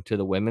more into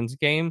the women's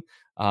game,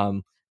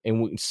 and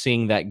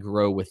seeing that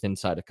grow with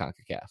inside of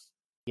CONCACAF.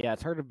 Yeah,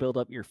 it's hard to build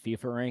up your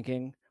FIFA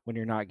ranking when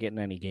you're not getting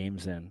any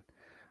games in.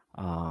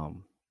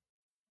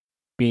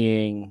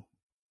 Being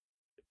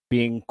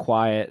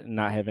quiet and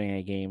not having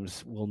any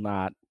games will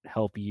not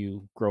help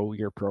you grow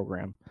your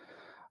program.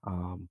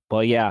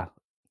 But yeah,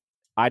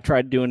 I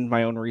tried doing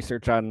my own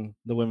research on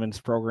the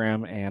women's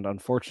program, and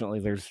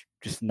unfortunately, there's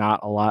just not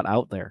a lot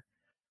out there.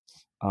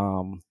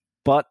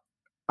 But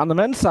On the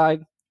men's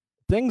side,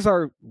 things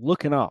are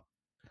looking up.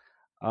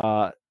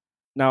 Now,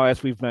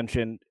 as we've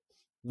mentioned,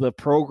 the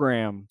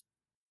program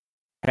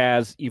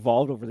has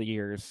evolved over the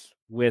years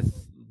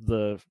with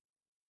the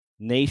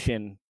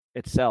nation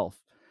itself.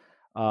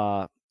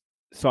 So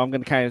I'm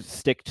going to kind of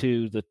stick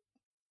to the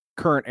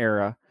current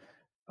era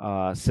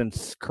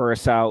since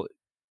Curaçao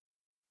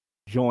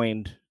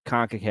joined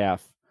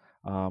CONCACAF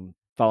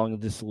following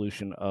the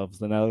dissolution of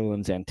the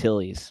Netherlands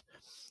Antilles.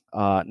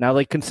 Now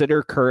they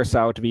consider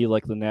Curaçao to be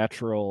like the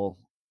natural.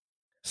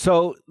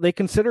 So they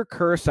consider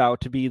Curaçao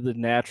to be the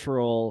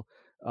natural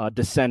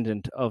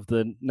descendant of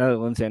the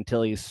Netherlands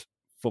Antilles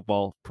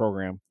football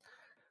program.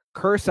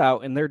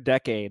 Curaçao, in their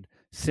decade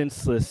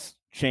since this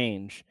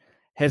change,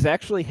 has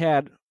actually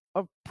had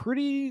a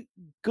pretty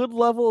good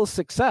level of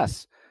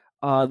success.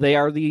 They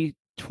are the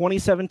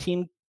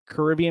 2017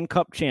 Caribbean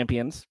Cup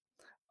champions.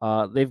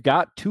 They've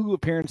got 2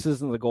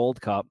 appearances in the Gold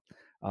Cup.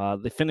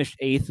 They finished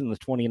 8th in the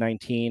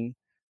 2019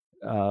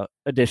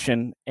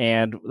 edition,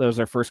 and that was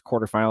their first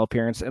quarterfinal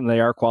appearance, and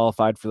they are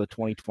qualified for the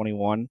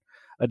 2021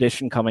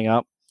 edition coming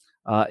up.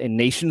 In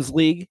Nations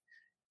League,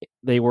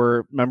 they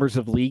were members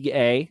of League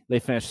A. They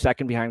finished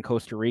second behind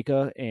Costa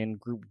Rica in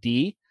Group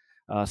D,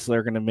 so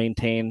they're going to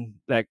maintain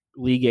that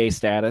League A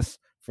status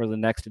for the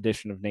next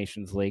edition of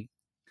Nations League.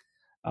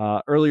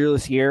 Earlier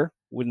this year,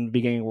 when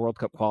beginning World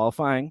Cup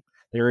qualifying,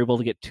 they were able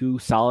to get 2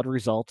 solid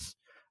results.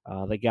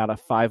 They got a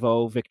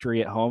 5-0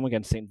 victory at home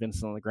against St.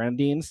 Vincent and the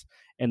Grenadines,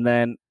 and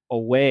then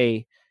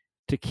away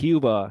to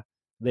Cuba,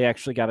 they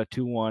actually got a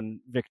 2-1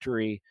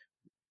 victory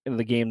in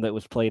the game that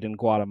was played in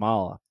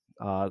Guatemala.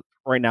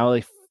 Right now,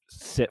 they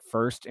sit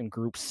first in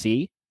Group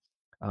C,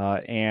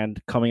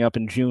 and coming up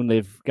in June,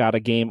 they've got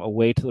a game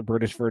away to the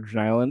British Virgin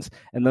Islands,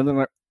 and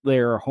then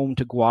they're home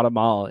to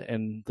Guatemala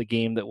in the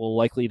game that will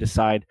likely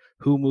decide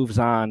who moves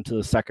on to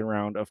the second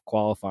round of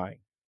qualifying.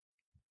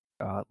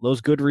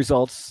 Those good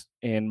results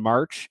in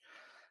March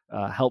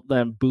helped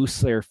them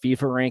boost their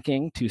FIFA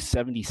ranking to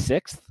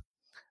 76th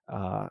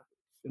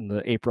in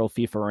the April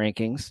FIFA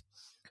rankings.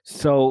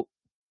 So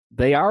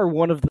they are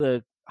one of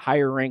the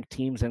higher ranked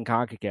teams in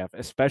CONCACAF,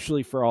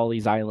 especially for all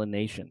these island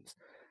nations.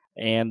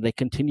 And they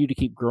continue to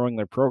keep growing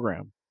their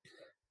program.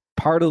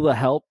 Part of the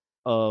help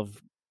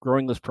of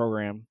growing this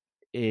program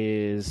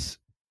is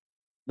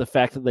the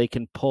fact that they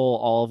can pull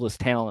all of this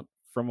talent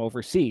from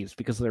overseas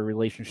because of their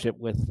relationship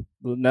with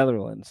the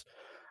Netherlands.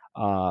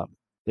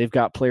 They've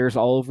got players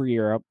all over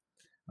Europe,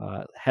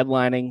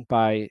 headlined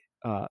by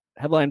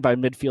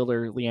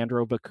midfielder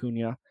Leandro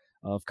Bacuna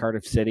of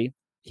Cardiff City.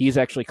 He's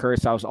actually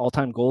Curaçao's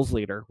all-time goals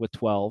leader with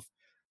 12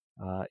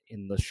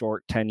 in the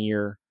short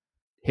 10-year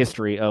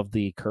history of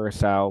the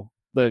Curaçao,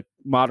 the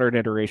modern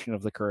iteration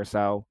of the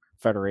Curaçao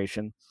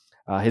Federation.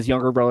 His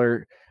younger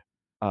brother,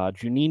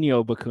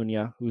 Juninho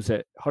Bacuna, who's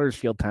at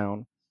Huddersfield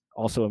Town,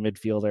 also a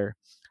midfielder,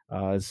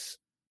 is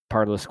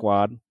part of the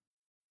squad.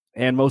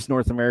 And most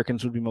North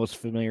Americans would be most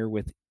familiar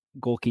with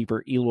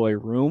goalkeeper Eloy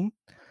Room,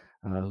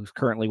 who's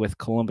currently with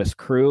Columbus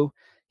Crew.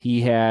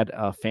 He had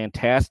a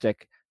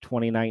fantastic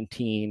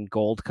 2019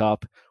 Gold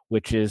Cup,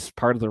 which is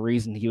part of the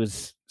reason he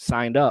was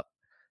signed up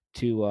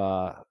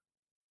to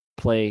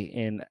play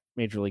in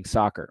Major League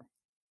Soccer.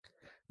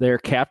 Their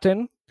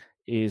captain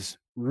is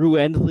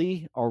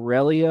Ruendli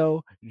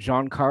Aurelio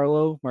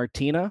Giancarlo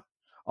Martina,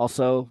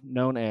 also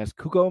known as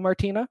Cuco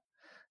Martina.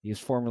 He is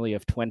formerly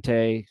of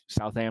Twente,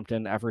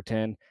 Southampton,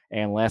 Everton,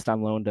 and last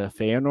on loan to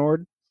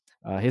Feyenoord.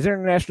 His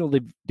international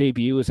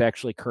debut is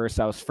actually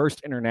Curaçao's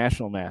first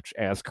international match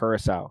as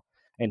Curaçao,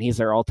 and he's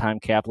their all-time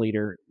cap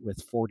leader with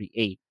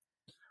 48.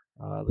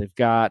 They've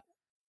got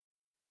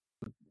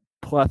a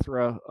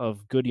plethora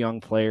of good young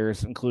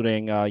players,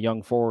 including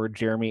young forward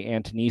Jeremy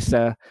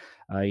Antonisa.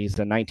 He's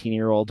a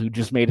 19-year-old who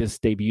just made his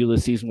debut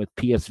this season with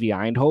PSV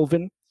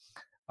Eindhoven.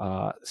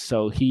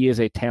 So he is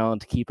a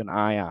talent to keep an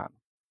eye on.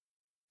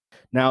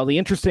 Now, the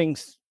interesting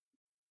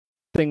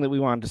thing that we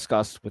want to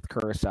discuss with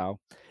Curaçao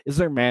is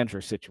their manager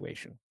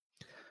situation.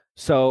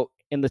 So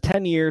in the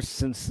 10 years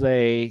since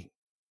they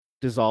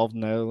dissolved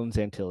Netherlands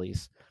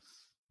Antilles,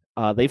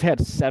 they've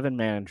had 7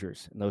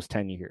 managers in those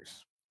 10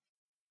 years.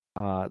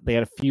 They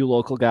had a few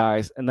local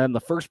guys, and then the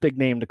first big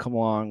name to come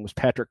along was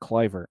Patrick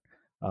Kluivert.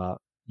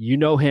 You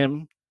know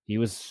him. He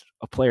was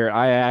a player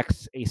at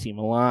Ajax, AC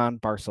Milan,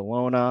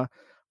 Barcelona,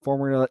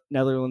 former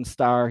Netherlands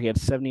star. He had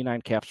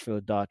 79 caps for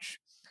the Dutch.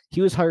 He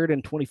was hired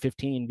in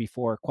 2015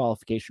 before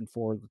qualification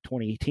for the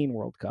 2018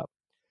 World Cup.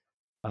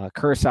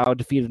 Curaçao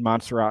defeated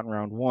Montserrat in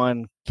round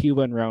 1,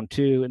 Cuba in round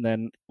 2, and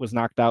then was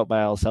knocked out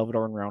by El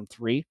Salvador in round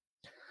 3.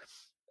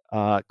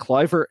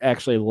 Kluivert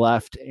actually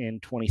left in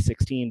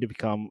 2016 to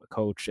become a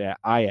coach at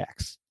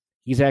Ajax.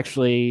 He's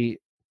actually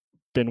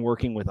been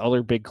working with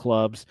other big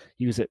clubs.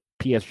 He was at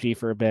PSG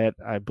for a bit.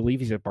 I believe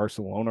he's at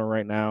Barcelona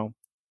right now.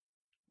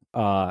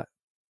 One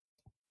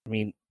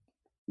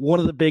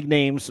of the big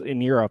names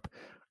in Europe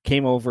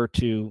came over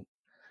to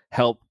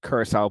help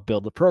Curaçao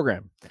build the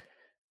program.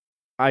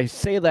 I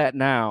say that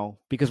now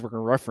because we're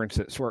going to reference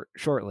it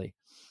shortly.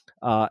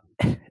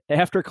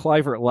 After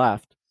Kluivert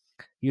left,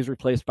 he was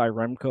replaced by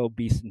Remco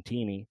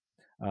Vicentini,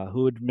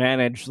 who had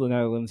managed the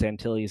Netherlands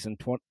Antilles in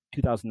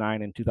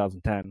 2009 and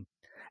 2010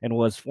 and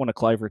was one of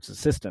Kluivert's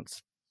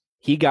assistants.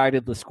 He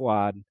guided the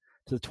squad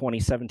to the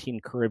 2017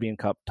 Caribbean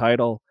Cup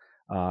title.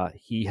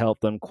 He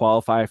helped them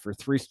qualify for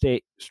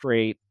 3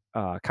 straight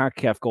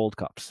CONCACAF Gold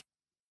Cups.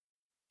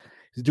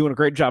 He's doing a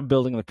great job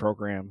building the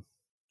program.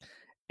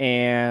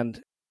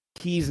 And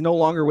he's no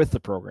longer with the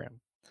program.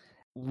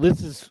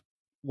 This is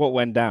what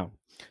went down.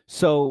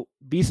 So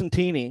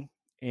Bisentini,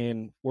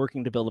 in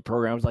working to build the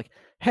program, was like,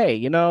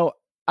 hey,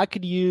 I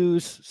could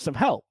use some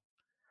help.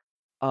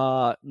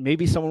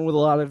 Maybe someone with a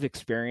lot of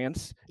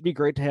experience. It'd be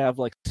great to have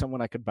like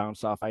someone I could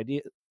bounce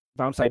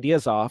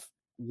ideas off.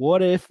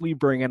 What if we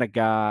bring in a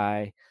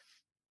guy,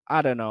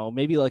 I don't know,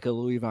 maybe like a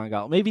Louis van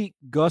Gaal, maybe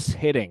Gus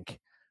Hiddink.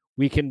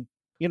 We can,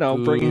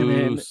 bring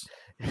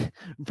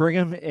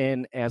him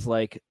in as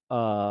like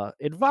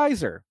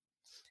advisor.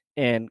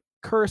 And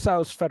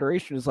Curaçao's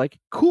federation is like,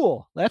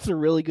 cool, that's a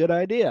really good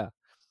idea.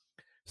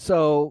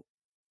 So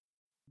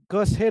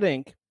Gus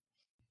Hiddink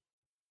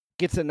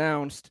gets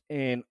announced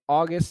in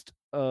August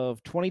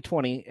of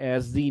 2020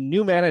 as the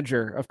new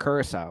manager of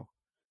Curaçao.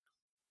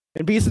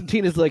 And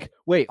Bisentini is like,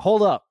 wait,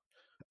 hold up.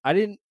 I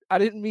didn't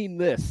mean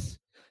this.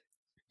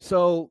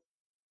 So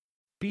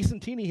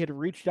Bisentini had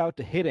reached out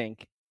to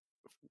Hiddink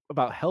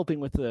about helping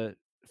with the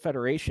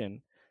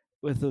federation,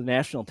 with the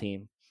national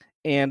team.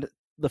 And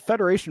the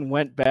federation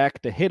went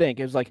back to Hiddink.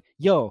 It was like,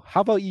 yo,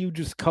 how about you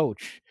just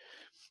coach?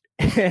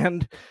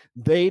 And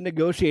they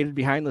negotiated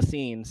behind the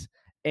scenes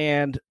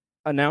and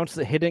announced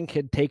that Hiddink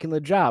had taken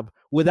the job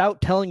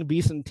without telling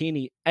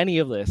Bisentini any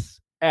of this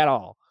at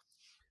all.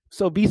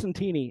 So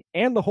Bisentini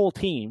and the whole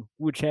team,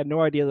 which had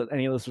no idea that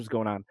any of this was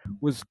going on,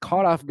 was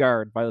caught off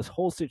guard by this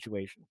whole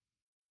situation.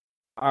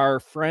 Our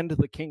friend,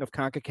 the king of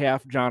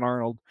CONCACAF, John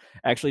Arnold,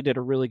 actually did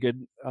a really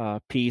good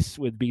piece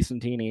with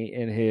Bisentini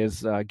in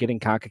his Getting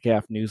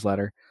CONCACAF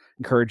newsletter.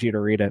 Encourage you to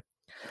read it.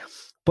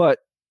 But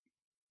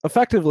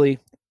effectively,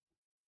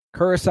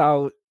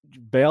 Curaçao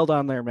bailed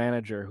on their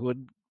manager, who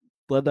had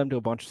led them to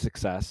a bunch of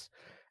success.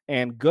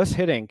 And Gus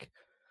Hiddink,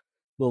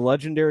 the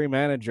legendary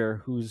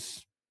manager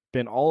who's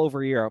been all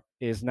over Europe,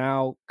 is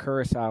now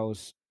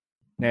Curaçao's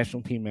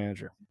national team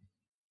manager.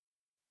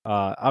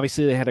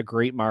 Obviously, they had a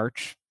great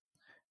March.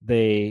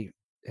 They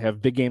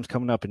have big games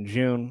coming up in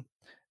June.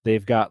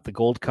 They've got the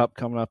Gold Cup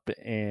coming up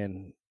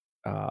in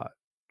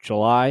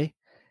July.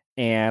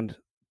 And,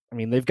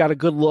 they've got a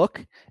good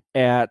look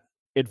at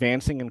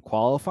advancing and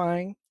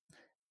qualifying.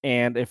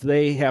 And if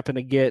they happen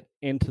to get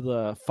into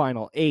the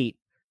final 8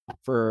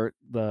 for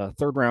the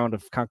third round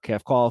of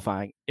CONCACAF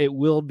qualifying, it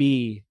will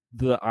be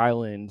the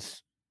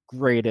island's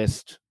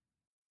greatest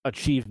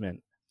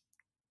achievement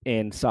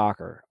in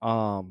soccer.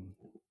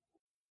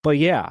 But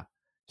yeah,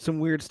 some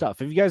weird stuff.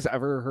 Have you guys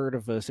ever heard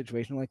of a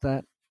situation like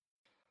that?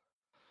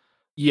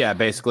 Yeah,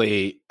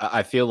 basically,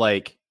 I feel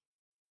like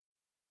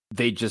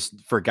they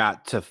just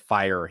forgot to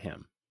fire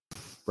him,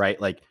 right?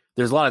 Like,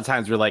 there's a lot of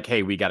times we're like,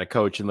 hey, we got a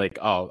coach, and like,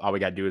 oh, all we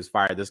got to do is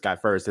fire this guy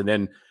first, and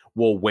then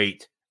we'll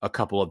wait a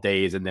couple of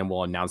days, and then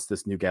we'll announce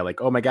this new guy.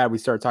 Like, oh my God, we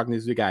started talking to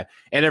this new guy,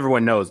 and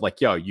everyone knows,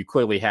 like, yo, you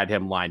clearly had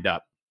him lined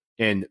up.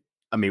 And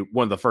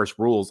one of the first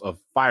rules of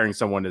firing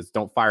someone is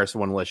don't fire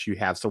someone unless you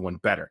have someone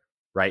better,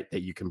 right,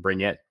 that you can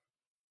bring in.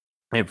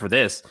 And for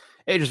this,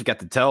 they just got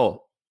to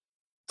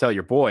tell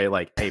your boy,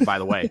 like, hey, by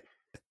the way,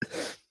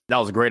 that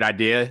was a great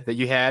idea that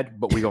you had,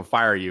 but we're going to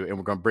fire you and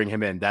we're going to bring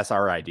him in. That's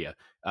our idea.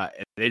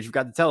 And they just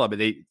got to tell him,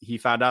 and he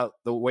found out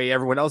the way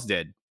everyone else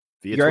did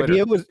via Twitter.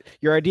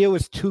 Your idea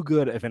was too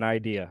good of an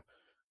idea.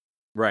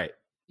 Right.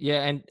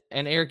 Yeah.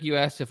 And Eric, you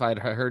asked if I'd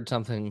heard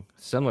something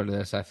similar to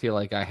this. I feel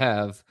like I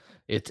have.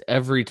 It's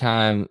every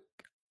time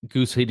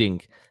Gus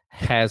Hiddink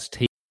has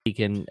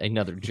taken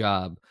another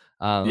job.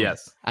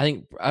 Yes, I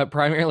think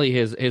primarily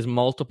his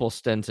multiple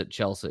stints at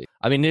Chelsea.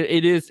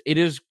 It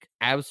is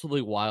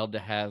absolutely wild to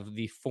have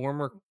the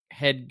former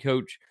head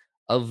coach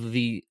of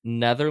the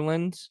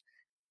Netherlands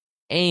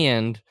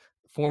and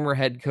former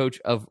head coach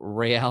of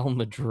Real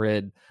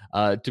Madrid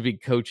to be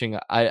coaching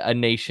a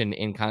nation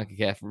in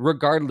CONCACAF,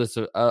 regardless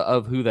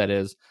of who that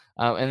is.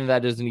 And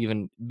that doesn't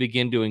even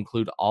begin to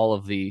include all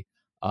of the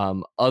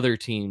other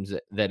teams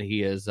that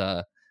he is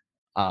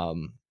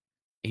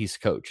he's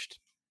coached.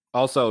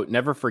 Also,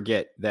 never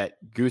forget that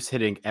Gus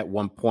Hiddink at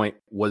one point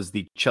was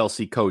the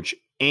Chelsea coach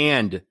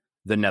and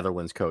the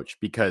Netherlands coach,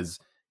 because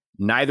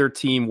neither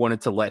team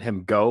wanted to let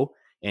him go.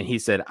 And he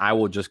said, I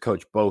will just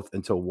coach both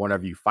until one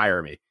of you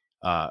fire me.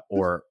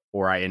 Or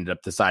I ended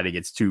up deciding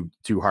it's too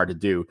hard to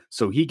do.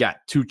 So he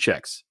got 2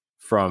 checks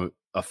from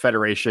a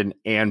federation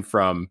and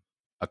from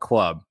a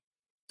club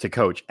to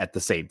coach at the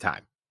same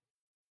time.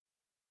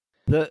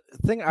 The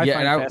thing I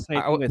find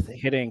fascinating with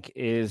Hiddink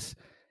is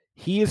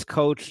he is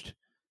coached.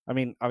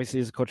 Obviously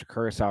he's a coach of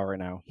Curaçao right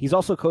now. He's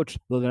also coached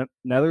the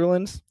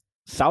Netherlands,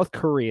 South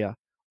Korea,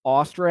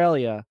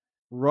 Australia,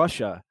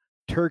 Russia,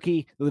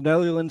 Turkey, the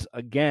Netherlands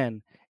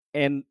again.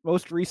 And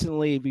most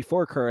recently,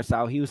 before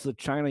Curaçao, he was the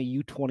China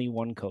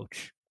U21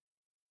 coach.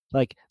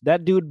 Like,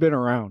 that dude been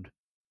around.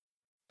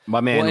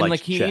 My man,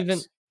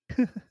 chess.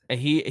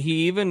 He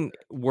even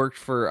worked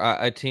for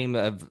a team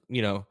of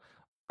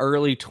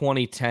early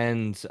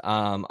 2010s.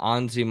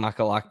 Anzi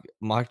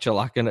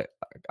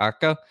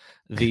Machalaka,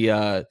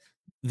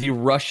 the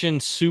Russian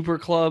super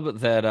club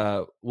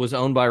that was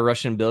owned by a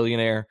Russian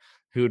billionaire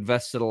who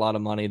invested a lot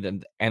of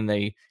money. And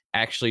they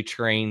actually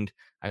trained,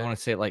 I want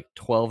to say, like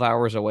 12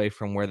 hours away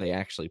from where they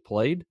actually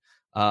played.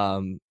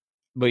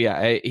 But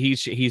yeah,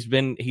 he's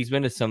been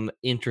to some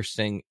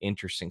interesting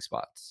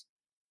spots.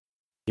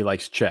 He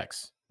likes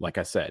checks, like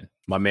I said.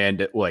 My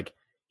man,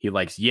 he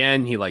likes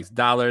yen, he likes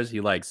dollars,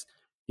 he likes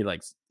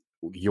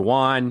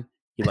yuan,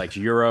 he likes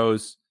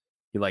euros,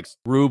 he likes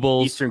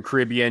rubles, Eastern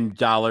Caribbean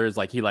dollars.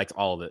 Like, he likes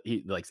all of it.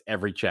 He likes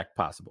every check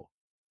possible.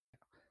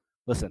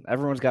 Listen,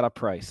 everyone's got a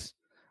price.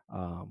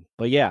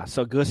 But yeah,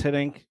 so Gus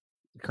Hiddink,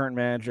 current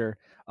manager.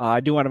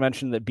 I do want to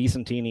mention that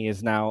Vicentini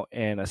is now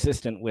an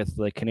assistant with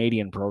the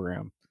Canadian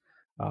program.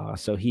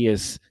 So he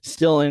is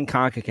still in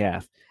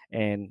CONCACAF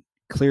and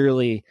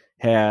clearly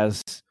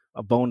has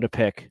a bone to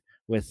pick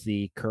with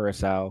the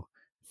Curacao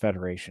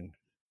Federation.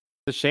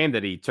 It's a shame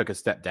that he took a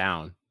step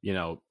down,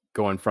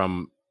 going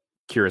from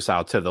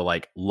Curacao to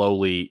the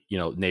lowly,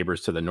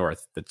 neighbors to the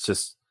north. It's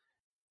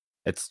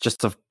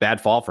just a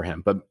bad fall for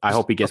him, but I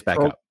hope he gets back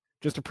up.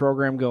 Just a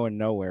program going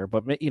nowhere,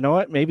 but you know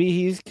what? Maybe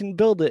he can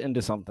build it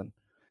into something.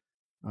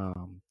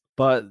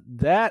 But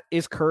that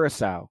is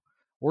Curacao.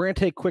 We're going to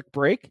take a quick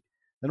break.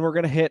 Then we're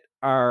going to hit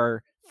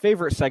our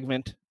favorite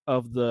segment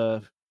of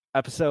the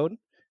episode,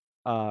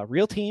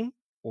 real team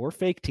or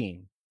fake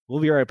team. We'll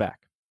be right back.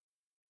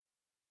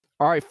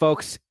 All right,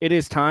 folks, it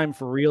is time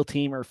for real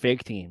team or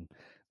fake team.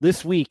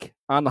 This week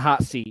on the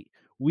hot seat,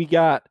 we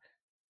got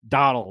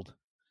Donald,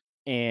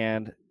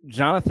 and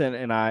Jonathan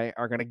and I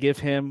are going to give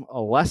him a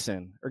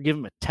lesson or give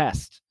him a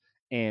test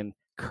in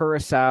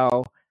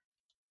Curacao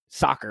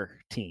soccer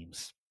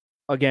teams.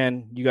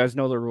 Again, you guys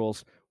know the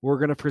rules. We're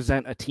going to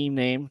present a team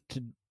name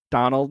to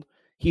Donald.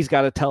 He's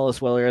got to tell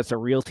us whether it's a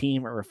real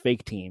team or a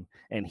fake team,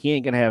 and he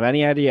ain't going to have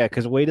any idea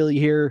because wait till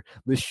you hear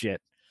this shit.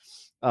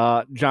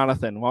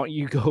 Jonathan, why don't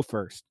you go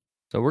first?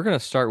 So we're going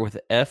to start with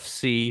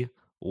FC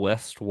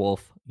West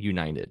Wolf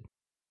United.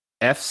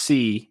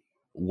 FC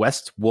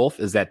West Wolf,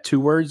 is that 2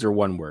 words or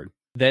 1 word?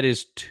 That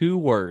is 2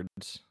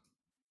 words.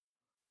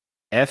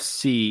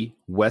 FC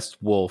West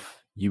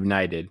Wolf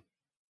United.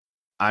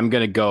 I'm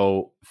going to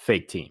go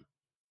fake team.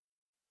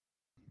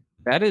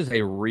 That is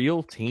a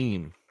real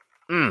team.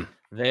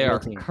 They are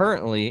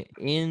currently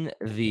in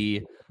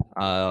the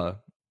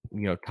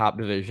top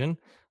division,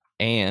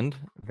 and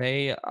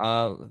they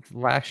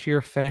last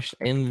year finished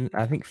in,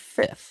 I think,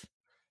 5th.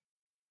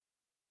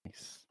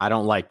 I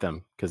don't like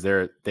them because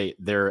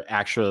they're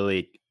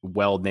actually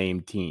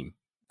well-named team.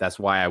 That's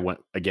why I went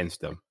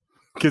against them,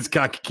 because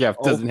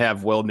CONCACAF doesn't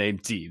have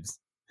well-named teams.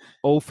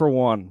 0 for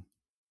 1.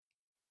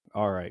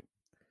 All right.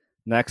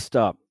 Next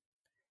up,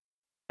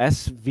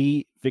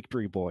 SV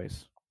Victory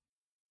Boys.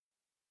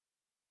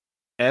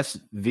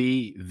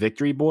 SV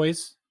Victory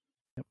Boys?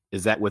 Yep.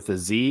 Is that with a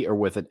Z or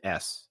with an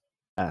S?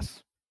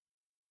 S.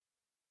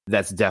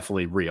 That's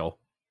definitely real.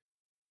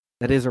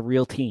 That is a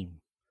real team.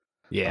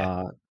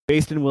 Yeah.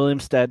 Based in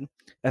Williamstead,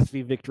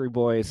 SV Victory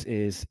Boys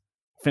is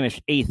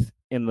finished 8th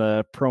in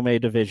the Pro May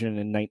division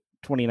in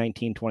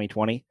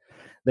 2019-2020.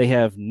 They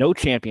have no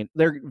champion.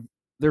 They're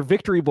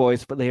Victory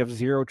Boys, but they have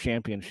 0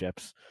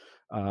 championships.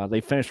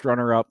 They finished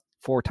runner-up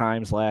 4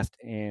 times last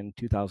in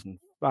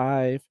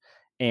 2005,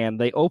 and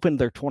they opened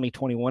their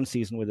 2021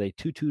 season with a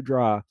 2-2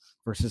 draw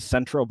versus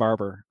Centro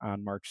Barber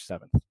on March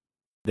 7th.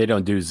 They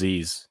don't do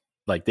Zs.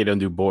 They don't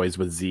do boys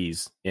with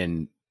Zs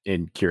in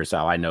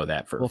Curacao. I know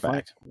that for a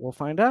fact. We'll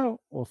find out.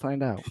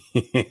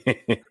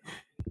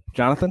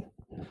 Jonathan?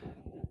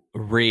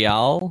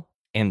 Real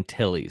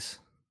Antilles.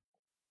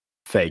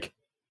 Fake.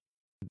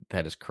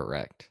 That is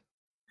correct.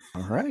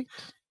 All right.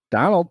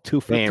 Donald,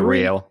 2 for 3.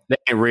 They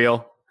ain't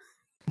real.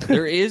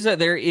 There is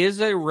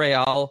a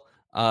Real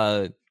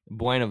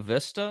Buena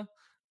Vista,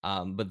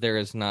 but there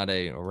is not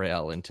a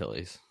Real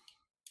Antilles.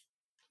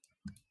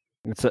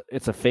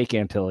 It's a fake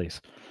Antilles.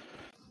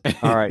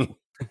 All right.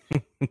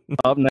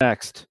 Up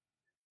next,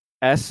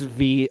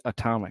 SV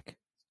Atomic.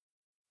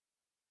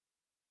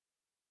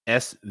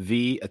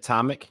 SV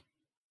Atomic?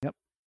 Yep.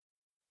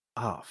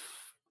 Oh.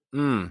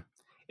 And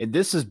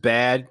this is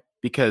bad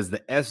because the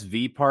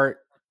SV part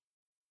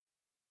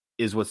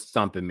is what's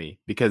stumping me,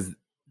 because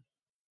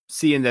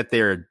seeing that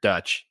they're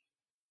Dutch,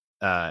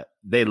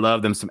 they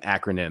love them some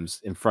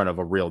acronyms in front of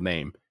a real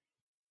name.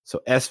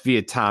 So SV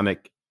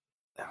Atomic,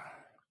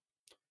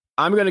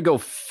 I'm going to go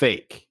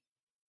fake.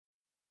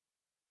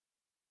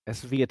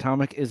 SV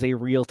Atomic is a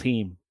real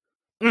team.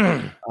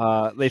 They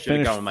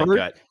finished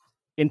first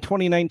in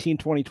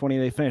 2019-2020.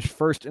 They finished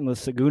first in the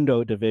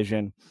Segundo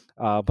division,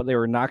 but they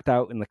were knocked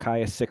out in the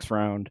Kaya 6th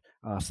round,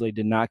 so they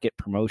did not get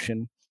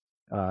promotion.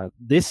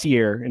 This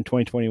year in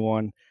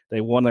 2021, they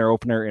won their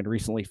opener and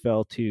recently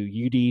fell to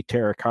UD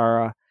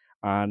Taracara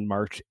on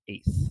March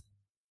 8th.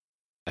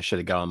 I should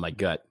have gone on my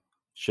gut.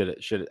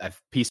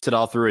 I've pieced it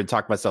all through and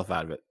talked myself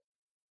out of it.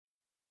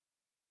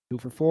 2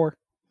 for 4.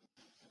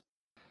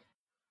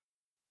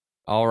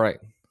 All right.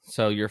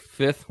 So your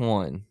fifth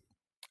one,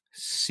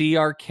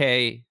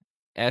 CRK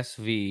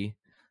SV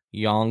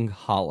Young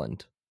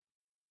Holland.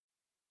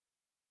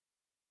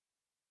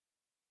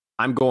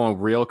 I'm going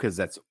real because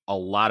that's a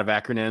lot of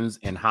acronyms,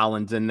 and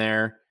Holland's in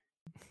there.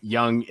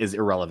 Young is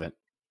irrelevant.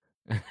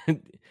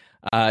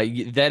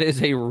 That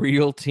is a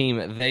real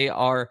team. They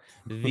are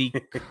the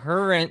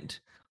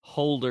current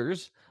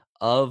holders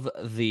of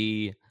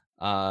the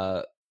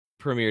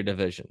Premier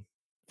Division.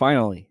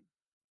 Finally.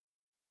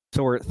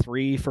 So we're at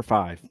 3 for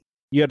 5.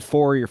 You had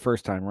 4 your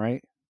first time,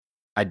 right?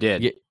 I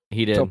did. Yeah,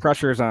 he did. So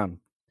pressure is on.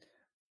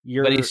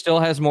 But he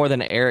still has more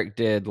than Eric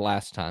did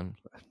last time.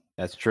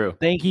 That's true.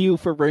 Thank you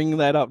for bringing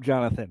that up,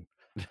 Jonathan.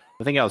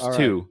 I think I was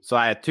 2. Right. So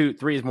I had 2.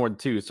 3 is more than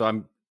 2. So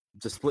I'm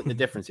just splitting the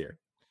difference here.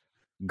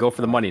 Go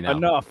for the money now.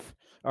 Enough.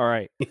 All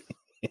right.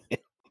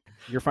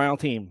 Your final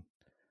team,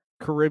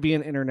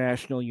 Caribbean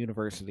International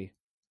University.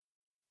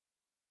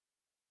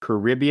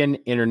 Caribbean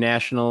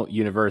International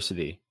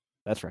University.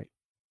 That's right.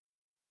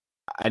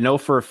 I know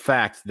for a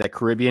fact that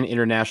Caribbean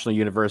International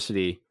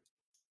University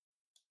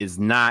is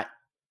not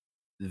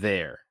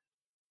there.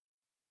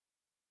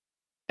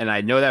 And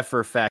I know that for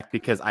a fact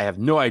because I have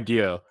no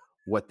idea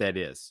what that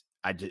is.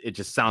 It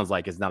just sounds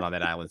like it's not on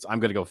that island. So I'm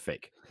going to go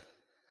fake.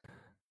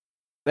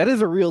 That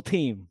is a real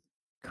team.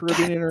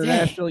 Caribbean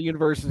International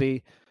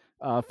University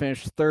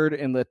finished third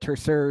in the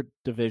Tercera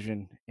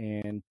Division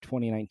in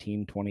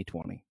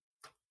 2019-2020.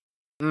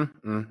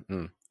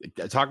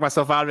 Talk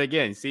myself out of it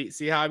again.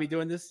 See how I be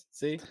doing this?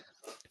 See?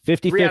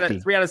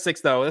 50-50. 3 out of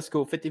 6, though. That's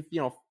cool. 50,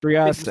 3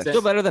 out of 6.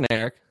 Still better than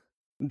Eric.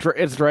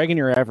 It's dragging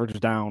your average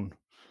down.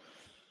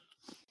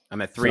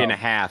 I'm at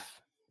 3.5.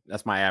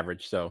 That's my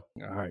average. So,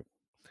 all right.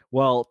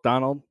 Well,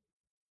 Donald,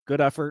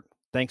 good effort.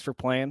 Thanks for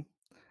playing.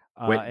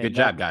 Good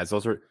job, guys.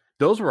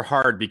 Those were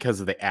hard because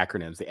of the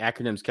acronyms. The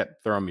acronyms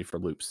kept throwing me for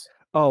loops.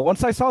 Oh,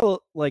 once I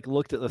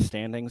looked at the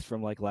standings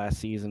from last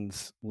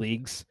season's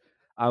leagues,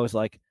 I was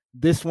like,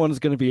 this one's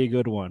going to be a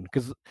good one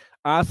because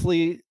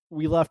honestly,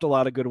 we left a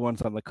lot of good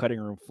ones on the cutting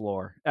room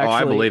floor. Actually,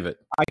 I believe it.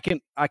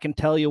 I can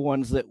tell you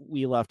ones that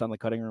we left on the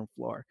cutting room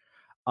floor.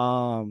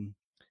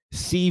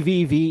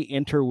 CVV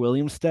Inter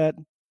Williamstead,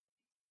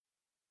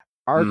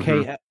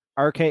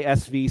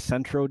 RKSV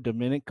Centro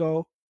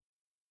Dominguito.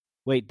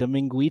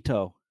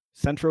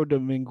 Centro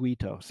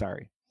Dominguito,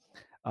 sorry.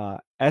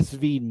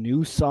 SV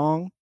New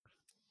Song.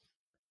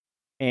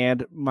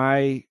 And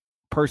my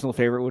personal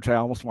favorite, which I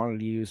almost wanted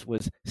to use,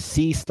 was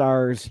Sea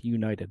Stars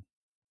United.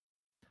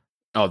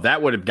 Oh,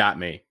 that would have got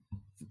me.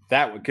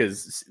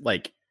 Because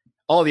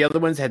all the other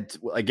ones had,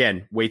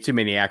 again, way too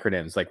many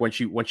acronyms. Like once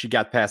you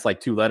got past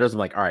 2 letters, I'm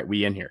like, all right,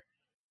 we in here.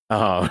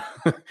 Because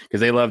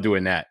they love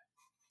doing that.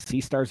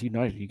 Sea Stars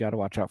United, you got to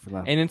watch out for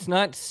them. And it's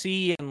not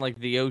sea in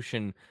the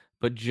ocean,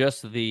 but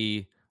just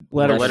the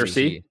letter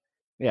C.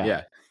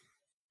 Yeah.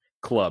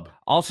 Club.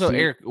 Also, C.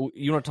 Eric,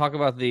 you want to talk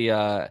about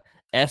the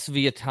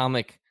SV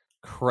Atomic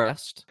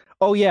crest?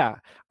 Oh yeah.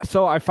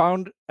 So I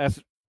found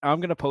I'm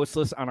going to post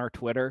this on our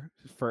Twitter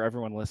for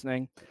everyone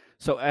listening.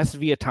 So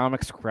SV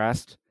Atomic's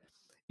crest.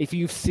 If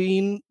you've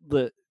seen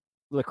the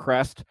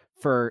crest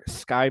for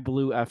Sky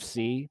Blue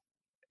FC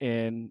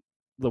in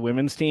the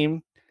women's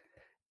team,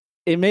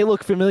 it may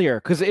look familiar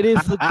because it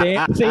is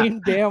the same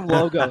damn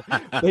logo.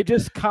 They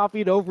just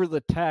copied over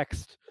the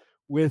text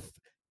with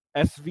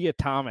SV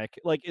Atomic.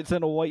 It's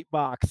in a white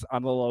box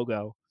on the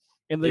logo.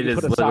 And it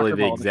is literally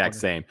the exact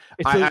same.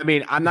 I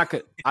mean, I'm not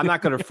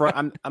gonna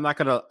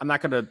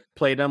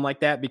play them like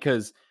that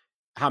because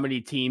how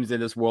many teams in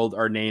this world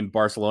are named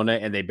Barcelona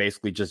and they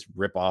basically just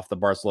rip off the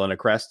Barcelona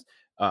crest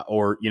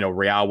or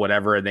Real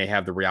whatever and they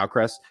have the Real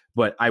crest.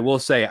 But I will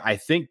say I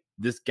think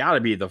this got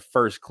to be the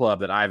first club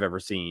that I've ever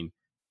seen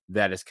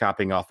that is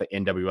copying off an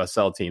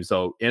NWSL team.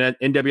 So in an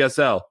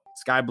NWSL,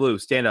 Sky Blue,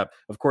 stand up.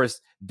 Of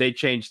course, they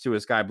changed to a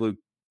Sky Blue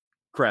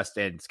crest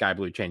and Sky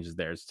Blue changes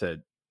theirs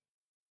to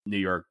New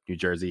York, New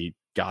Jersey,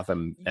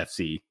 Gotham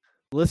FC.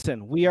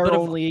 Listen, we are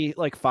only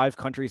 5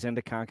 countries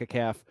into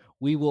CONCACAF.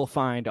 We will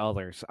find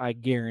others. I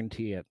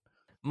guarantee it.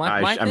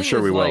 I'm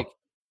sure we will.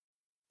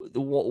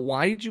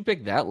 Why did you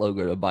pick that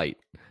logo to bite?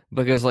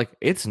 Because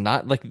it's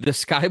not the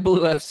Sky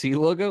Blue FC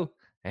logo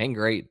ain't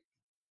great.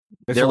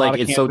 They're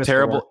it's so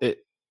terrible.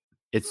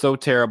 It's so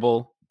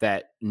terrible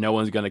that no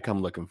one's gonna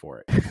come looking for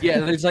it. Yeah,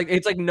 there's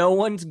it's no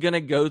one's gonna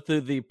go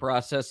through the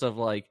process of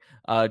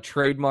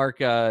trademark,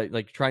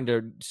 trying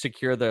to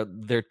secure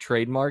their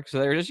trademark. So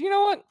they're just, you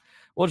know what,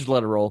 we'll just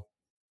let it roll,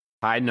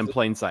 hiding in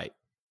plain sight.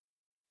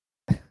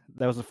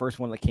 That was the first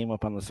one that came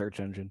up on the search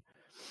engine.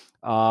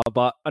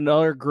 But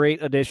another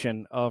great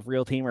addition of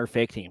Real Team or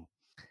Fake Team.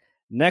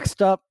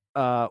 Next up,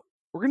 we're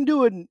gonna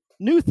do a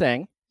new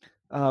thing.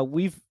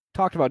 We've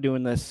talked about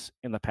doing this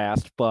in the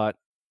past, but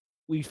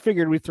we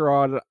figured we'd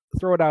throw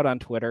it out on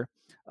Twitter.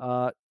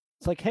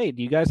 It's hey,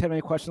 do you guys have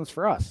any questions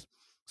for us?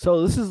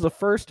 So this is the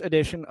first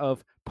edition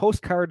of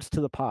Postcards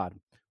to the Pod,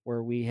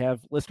 where we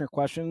have listener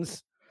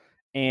questions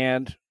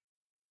and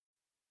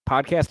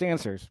podcast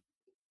answers.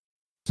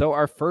 So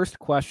our first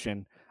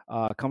question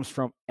comes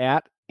from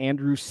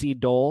 @Andrew C.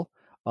 Dole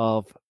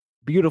of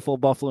beautiful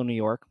Buffalo, New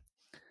York.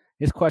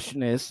 His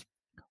question is,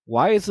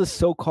 Why is this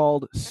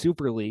so-called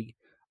Super League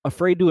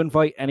afraid to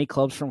invite any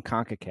clubs from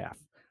CONCACAF?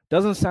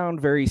 Doesn't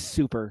sound very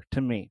super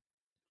to me.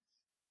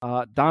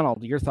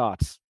 Donald, your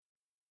thoughts?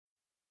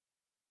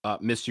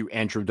 Miss you,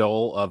 Andrew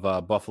Dole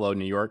of Buffalo,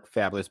 New York.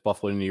 Fabulous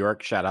Buffalo, New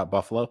York. Shout out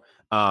Buffalo.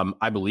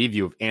 I believe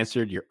you have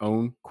answered your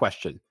own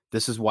question.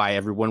 This is why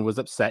everyone was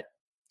upset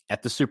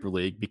at the Super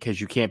League,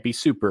 because you can't be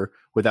super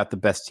without the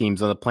best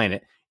teams on the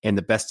planet. And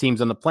the best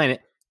teams on the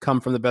planet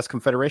come from the best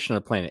confederation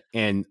on the planet.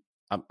 And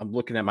I'm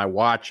looking at my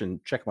watch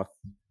and checking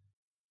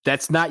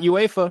that's not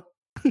UEFA.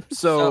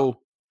 So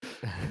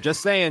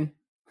just saying.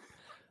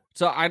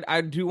 So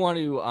I do want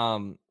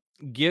to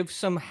give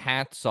some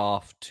hats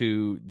off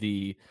to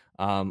the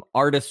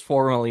artists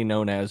formerly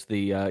known as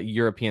the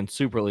European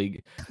Super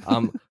League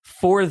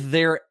for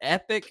their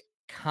epic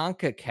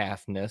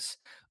CONCACAF-ness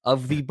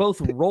of the both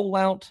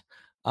rollout,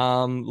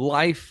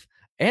 life,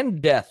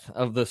 and death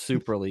of the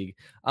Super League.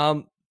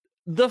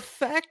 The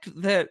fact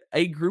that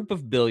a group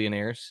of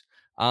billionaires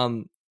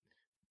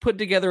put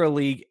together a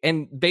league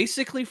and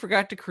basically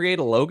forgot to create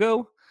a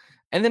logo.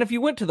 And then if you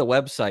went to the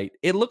website,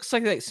 it looks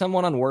like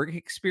someone on Work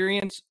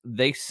Experience,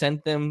 they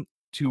sent them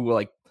to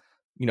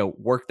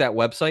work that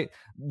website.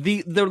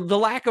 The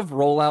lack of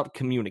rollout,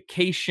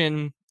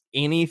 communication,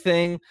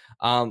 anything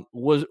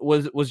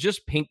was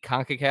just pink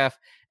CONCACAF.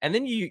 And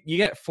then you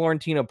get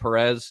Florentino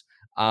Perez,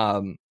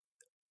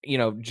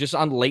 just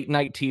on late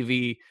night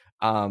TV.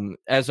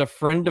 As a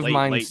friend of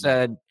mine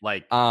said,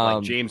 like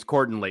James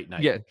Corden late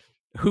night. Yeah,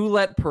 who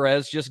let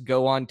Perez just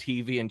go on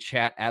TV and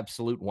chat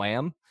absolute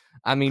wham?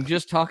 I mean,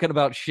 just talking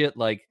about shit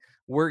like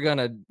we're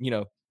gonna,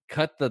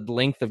 cut the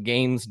length of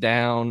games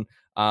down.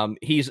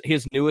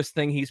 His newest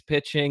thing he's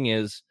pitching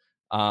is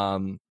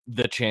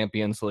the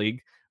Champions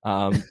League.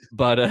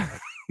 But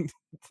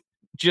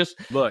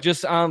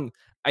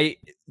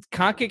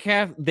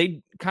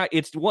CONCACAF,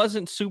 it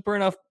wasn't super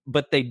enough,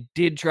 but they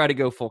did try to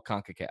go full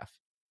CONCACAF.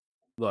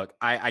 Look,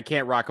 I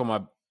can't rock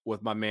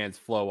with my man's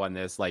flow on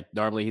this. Like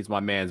normally he's my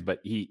man's,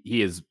 but he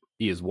is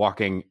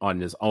walking on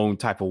his own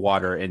type of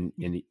water and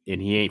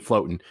he ain't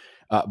floating.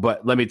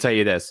 But let me tell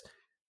you this.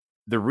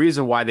 The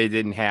reason why they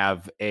didn't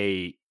have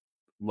a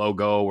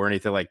logo or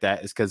anything like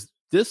that is because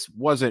this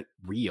wasn't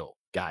real,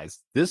 guys.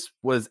 This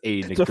was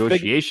a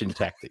negotiation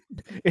tactic.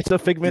 It's a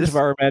figment of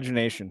our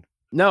imagination.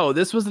 No,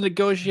 this was a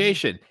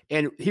negotiation.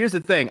 And here's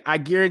the thing. I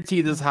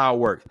guarantee this is how it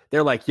worked.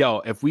 They're like, yo,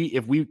 if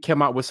we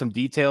come out with some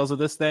details of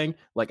this thing,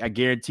 like I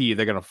guarantee you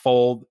they're going to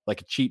fold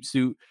like a cheap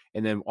suit.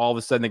 And then all of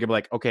a sudden they're going to be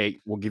like,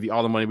 okay, we'll give you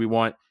all the money we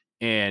want.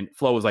 And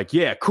Flo was like,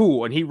 yeah,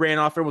 cool. And he ran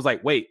off and was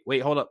like, wait,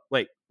 hold up.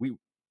 Like,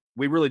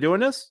 we really doing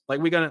this?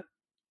 Like, we don't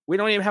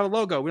even have a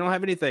logo. We don't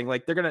have anything.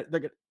 Like they're not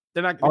going to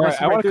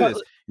right through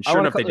this. And sure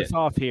enough, they did.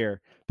 Off here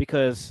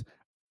because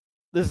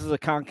this is a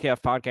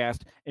CONCACAF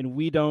podcast and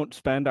we don't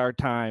spend our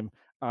time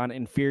on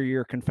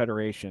inferior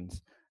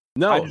confederations.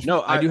 I was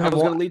going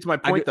to lead to my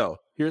point though.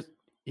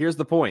 Here's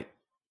the point.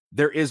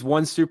 There is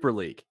one Super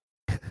League.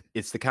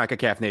 It's the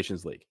CONCACAF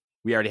Nations League.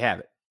 We already have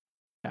it.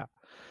 Yeah.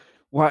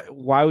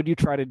 Why would you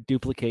try to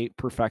duplicate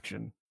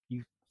perfection?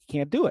 You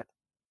can't do it.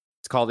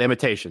 It's called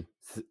imitation.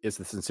 It's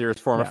the sincerest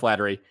form of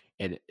flattery,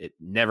 and it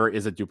never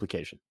is a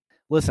duplication.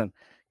 Listen,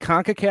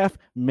 CONCACAF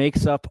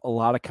makes up a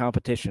lot of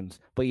competitions,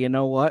 but you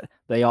know what?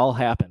 They all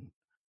happen.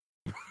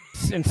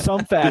 In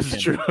some fashion. This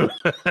is true.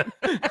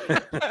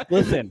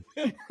 Listen,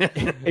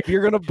 if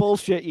you're gonna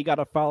bullshit, you got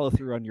to follow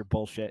through on your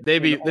bullshit. They'd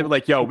be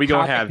like, "Yo, we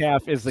gonna have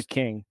CONCACAF is the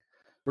king.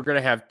 We're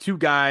gonna have two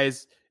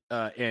guys,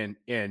 and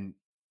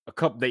a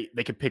couple.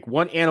 They can pick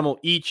one animal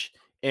each,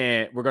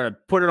 and we're gonna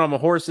put it on the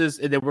horses,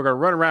 and then we're gonna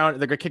run around.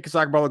 And they're gonna kick a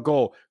soccer ball a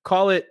goal.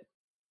 Call it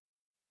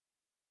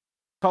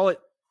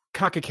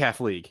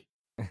CONCACAF League.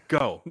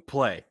 Go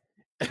play.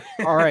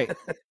 All right.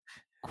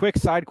 Quick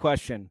side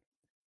question.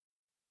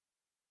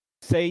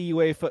 Say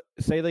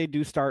they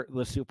do start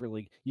the Super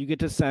League. You get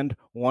to send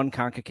one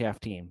CONCACAF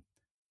team.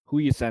 Who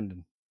you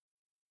sending?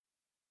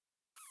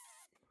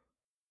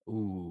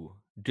 Ooh.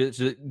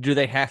 Do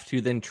they have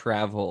to then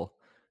travel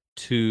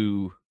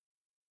to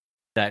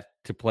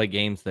play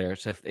games there?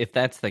 So if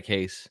that's the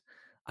case,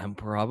 I'm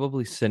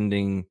probably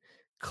sending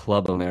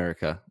Club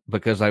America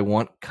because I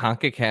want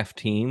CONCACAF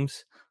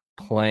teams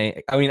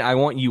playing. I mean, I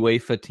want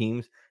UEFA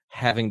teams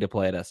having to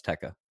play at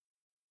Azteca.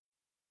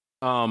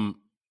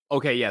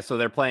 Okay, yeah. So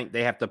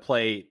they have to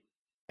play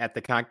at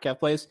the CONCACAF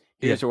place.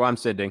 Here's who I'm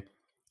sending.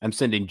 I'm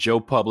sending Joe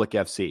Public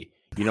FC.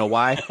 You know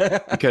why?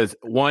 Because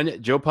one,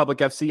 Joe Public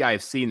FC, I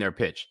have seen their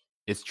pitch.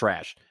 It's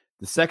trash.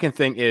 The second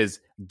thing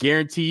is,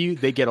 guarantee you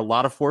they get a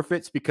lot of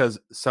forfeits because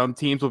some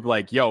teams will be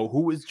like, yo,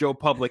 who is Joe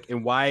Public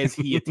and why is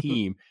he a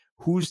team?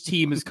 Whose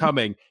team is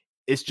coming?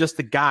 It's just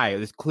the guy.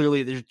 It's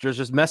clearly they're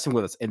just messing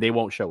with us and they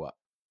won't show up.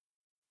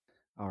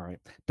 All right.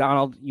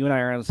 Donald, you and I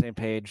are on the same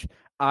page.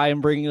 I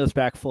am bringing this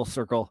back full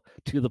circle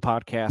to the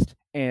podcast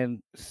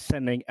and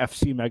sending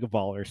FC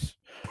Megaballers.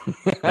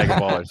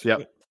 Megaballers,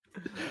 yep.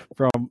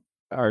 From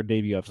our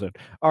debut episode.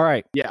 All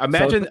right. Yeah,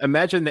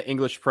 imagine the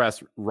English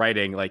press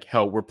writing like,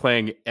 hell, we're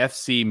playing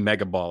FC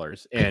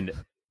Megaballers and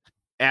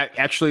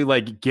actually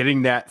like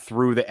getting that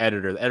through the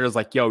editor. The editor's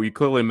like, yo, you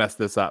clearly messed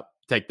this up.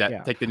 Take that.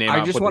 Yeah. Take the name I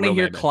out. just put the want to real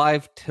hear name in.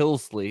 Clive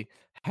Tilsley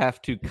have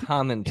to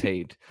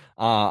commentate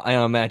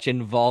a match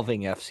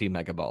involving FC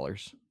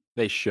Megaballers.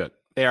 They shook.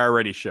 They are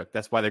already shook.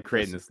 That's why they're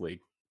creating this league.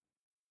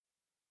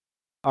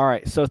 All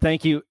right. So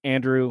thank you,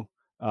 Andrew,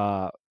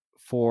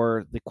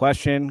 for the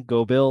question.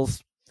 Go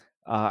Bills.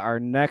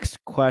 Our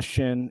next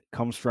question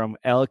comes from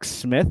Alex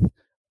Smith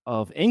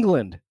of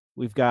England.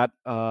 We've got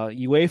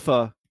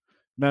UEFA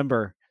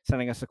member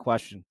sending us a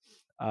question.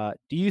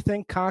 Do you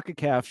think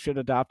CONCACAF should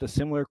adopt a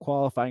similar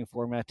qualifying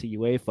format to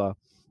UEFA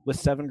with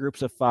 7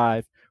 groups of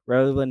 5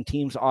 rather than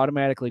teams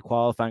automatically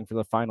qualifying for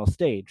the final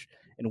stage?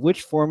 And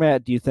which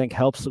format do you think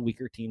helps the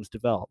weaker teams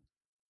develop?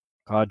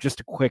 Just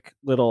a quick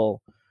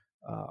little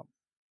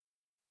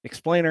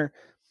explainer.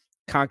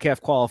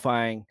 CONCACAF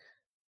qualifying,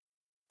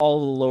 all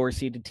the lower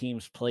seeded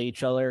teams play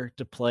each other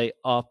to play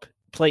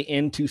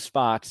into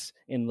spots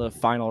in the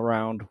final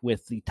round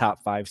with the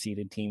top 5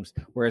 seeded teams.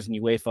 Whereas in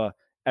UEFA,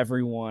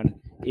 everyone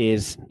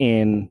is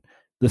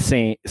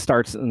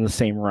starts in the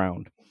same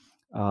round.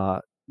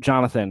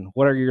 Jonathan,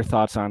 what are your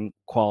thoughts on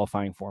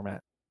qualifying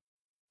format?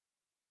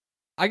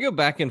 I go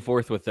back and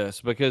forth with this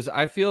because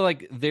I feel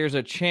like there's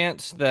a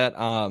chance that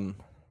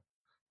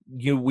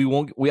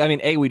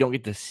we don't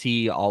get to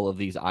see all of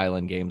these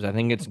island games. I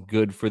think it's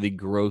good for the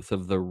growth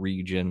of the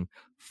region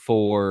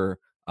for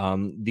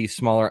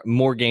these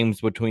more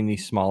games between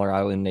these smaller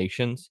island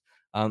nations.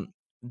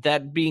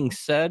 That being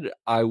said,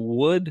 I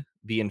would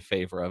be in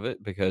favor of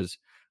it because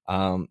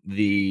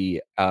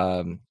the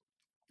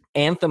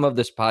anthem of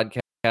this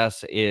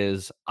podcast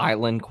is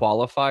island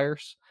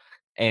qualifiers,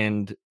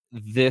 and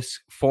this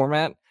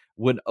format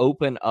would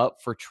open up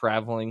for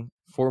traveling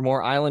for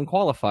more island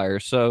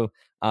qualifiers. So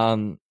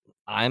I'm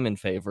in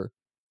favor.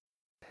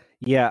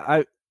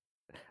 Yeah,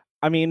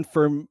 I mean,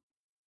 from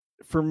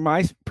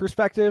my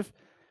perspective,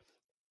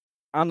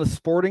 on the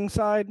sporting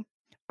side,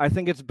 I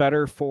think it's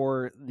better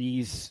for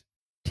these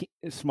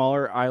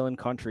smaller island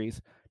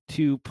countries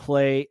to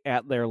play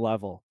at their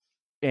level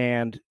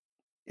and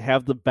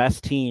have the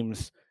best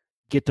teams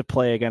get to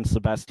play against the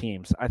best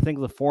teams. I think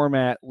the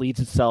format leads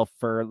itself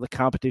for the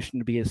competition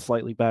to be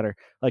slightly better.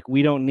 Like,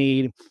 we don't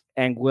need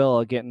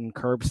Anguilla getting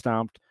curb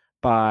stomped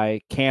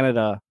by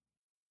Canada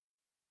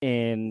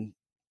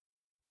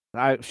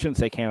I shouldn't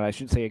say Canada, I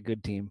should say a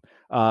good team.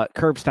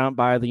 Curb stomped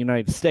by the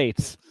United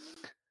States.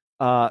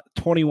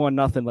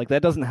 21-0. Like,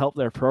 that doesn't help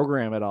their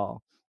program at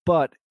all.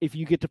 But if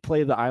you get to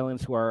play the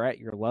islands who are at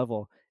your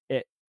level,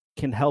 it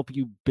can help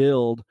you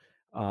build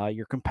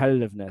your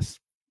competitiveness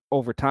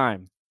over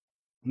time.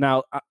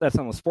 Now, that's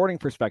on the sporting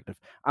perspective.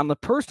 On the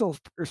personal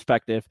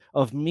perspective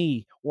of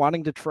me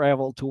wanting to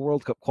travel to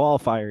World Cup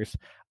qualifiers,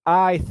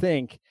 I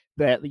think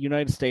that the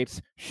United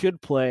States should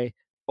play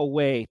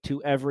away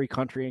to every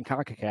country in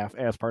CONCACAF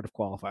as part of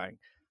qualifying.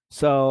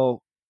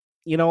 So,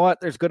 you know what?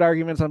 There's good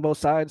arguments on both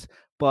sides,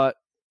 but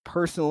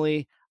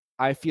personally,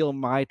 I feel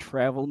my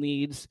travel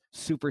needs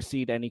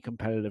supersede any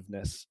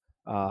competitiveness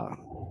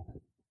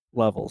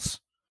levels.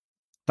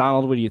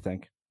 Donald, what do you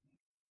think?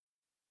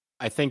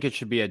 I think it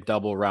should be a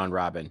double round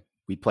robin.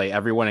 We play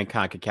everyone in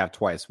CONCACAF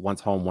twice,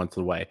 once home, once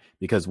away,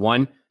 because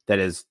one, that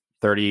is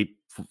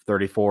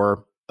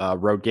 34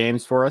 road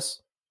games for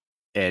us,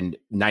 and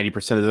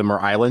 90% of them are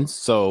islands.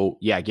 So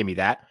yeah, give me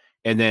that.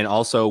 And then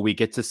also we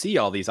get to see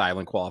all these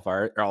island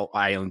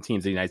island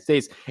teams in the United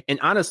States. And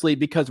honestly,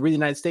 because we're the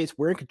United States,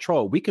 we're in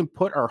control. We can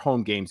put our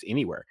home games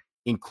anywhere,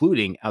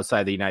 including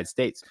outside the United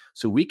States.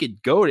 So we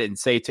could go and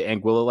say to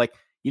Anguilla, like,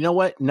 you know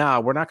what? Nah,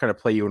 we're not going to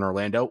play you in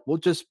Orlando. We'll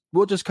just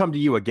come to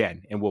you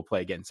again and we'll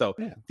play again. So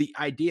The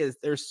idea is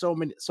there's so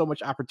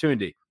much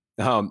opportunity.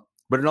 But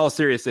in all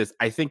seriousness,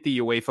 I think the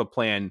UEFA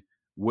plan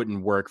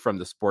wouldn't work from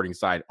the sporting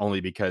side,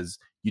 only because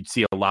you'd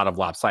see a lot of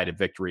lopsided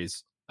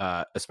victories,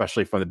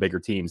 especially from the bigger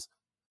teams.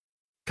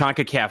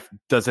 CONCACAF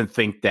doesn't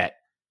think that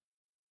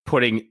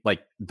putting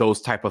like those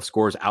type of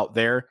scores out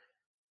there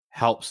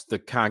helps the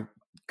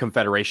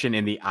confederation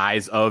in the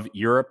eyes of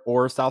Europe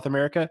or South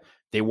America.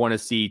 They want to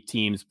see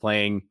teams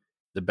playing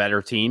the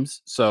better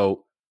teams.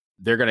 So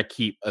they're going to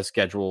keep a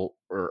schedule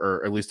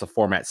or at least a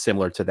format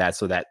similar to that,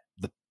 so that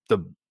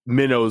the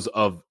minnows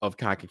of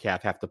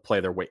CONCACAF have to play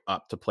their way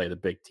up to play the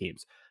big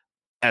teams.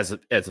 As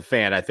a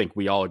fan, I think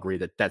we all agree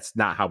that that's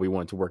not how we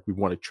want it to work. We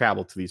want to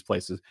travel to these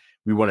places.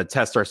 We want to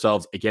test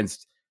ourselves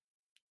against,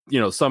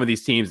 some of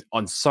these teams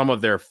on some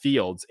of their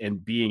fields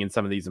and being in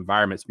some of these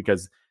environments,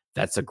 because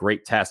that's a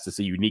great test. It's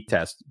a unique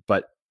test,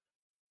 but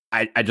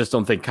I just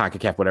don't think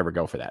CONCACAF would ever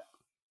go for that.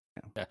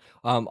 Yeah.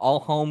 All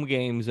home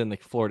games in the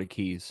Florida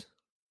Keys.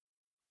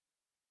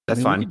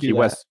 That's fine. Key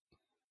West.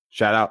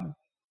 Shout out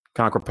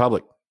Conch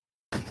Republic.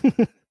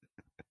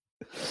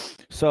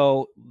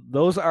 So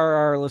those are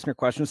our listener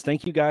questions.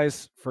 Thank you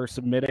guys for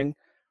submitting.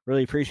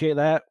 Really appreciate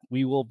that.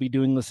 We will be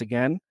doing this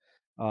again,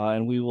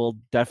 and we will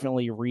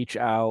definitely reach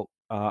out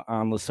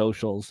on the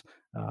socials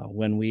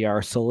when we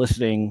are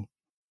soliciting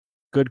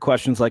good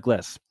questions like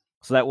this.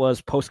 So that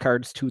was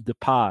Postcards to the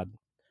Pod.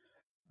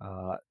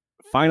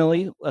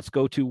 Finally, let's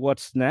go to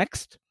what's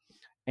next.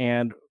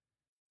 And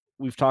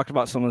we've talked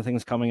about some of the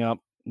things coming up.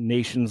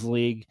 Nations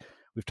League.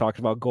 We've talked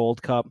about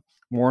Gold Cup.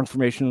 More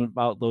information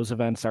about those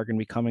events are going to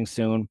be coming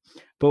soon.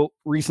 But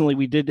recently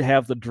we did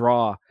have the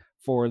draw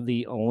for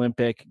the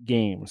Olympic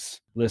Games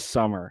this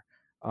summer.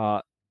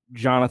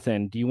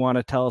 Jonathan, do you want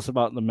to tell us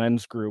about the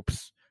men's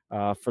groups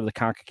for the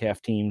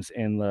CONCACAF teams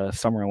in the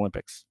Summer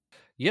Olympics?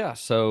 Yeah,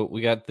 so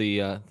we got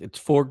it's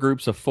 4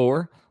 groups of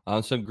 4.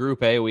 So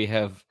Group A, we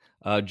have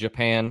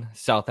Japan,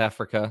 South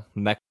Africa,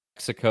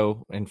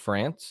 Mexico, and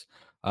France.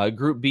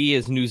 Group B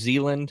is New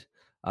Zealand,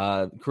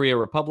 Korea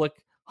Republic,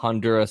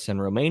 Honduras,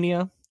 and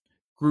Romania.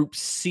 Group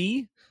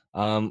C,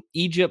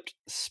 Egypt,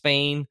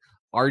 Spain,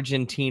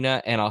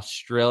 Argentina, and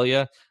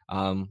Australia.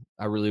 I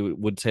really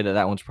would say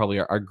that one's probably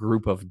our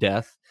group of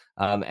death.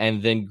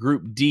 And then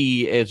Group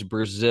D is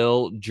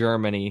Brazil,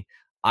 Germany,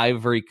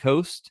 Ivory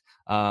Coast,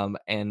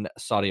 and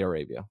Saudi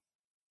Arabia.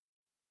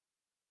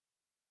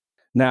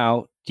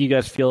 Now, do you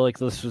guys feel like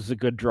this was a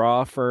good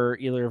draw for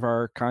either of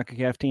our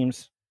CONCACAF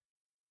teams?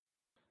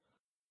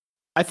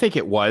 I think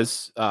it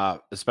was,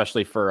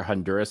 especially for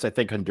Honduras. I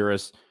think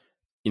Honduras,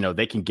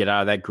 they can get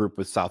out of that group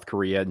with South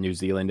Korea, New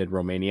Zealand, and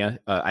Romania.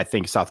 I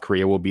think South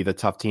Korea will be the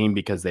tough team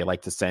because they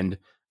like to send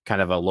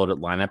kind of a loaded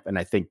lineup. And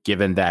I think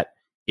given that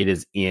it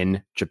is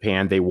in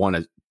Japan, they want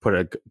to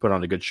put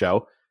on a good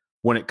show.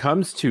 When it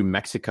comes to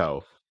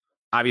Mexico,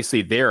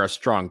 obviously they're a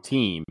strong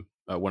team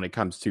when it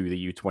comes to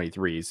the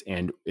U23s,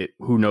 and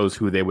who knows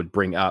who they would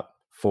bring up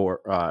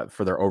for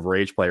their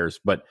overage players.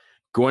 But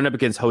going up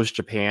against host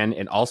Japan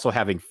and also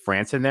having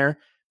France in there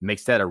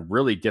makes that a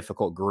really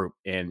difficult group,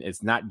 and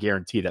it's not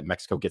guaranteed that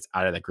Mexico gets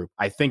out of that group.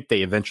 I think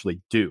they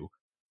eventually do,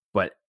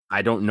 but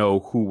I don't know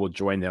who will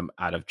join them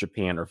out of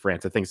Japan or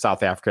France. I think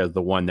South Africa is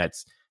the one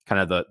that's kind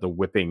of the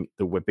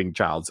whipping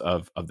childs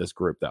of this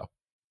group, though.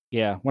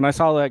 Yeah, when I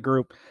saw that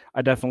group,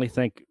 I definitely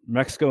think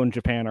Mexico and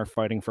Japan are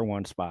fighting for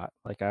one spot.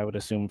 Like, I would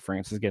assume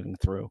France is getting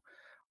through.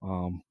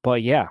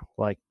 But yeah,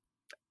 like,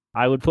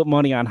 I would put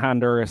money on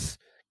Honduras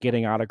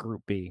getting out of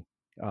Group B.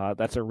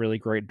 That's a really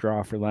great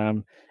draw for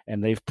them,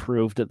 and they've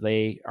proved that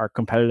they are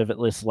competitive at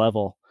this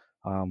level,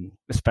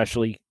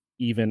 especially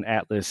even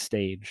at this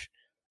stage.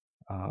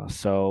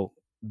 So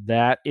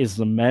that is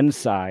the men's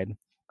side.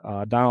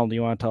 Donald, do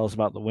you want to tell us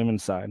about the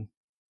women's side?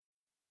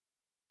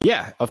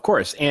 Yeah, of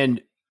course.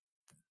 And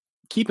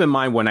keep in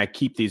mind when I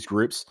keep these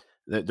groups,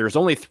 there's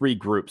only 3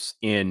 groups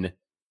in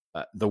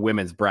the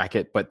women's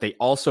bracket, but they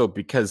also,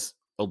 because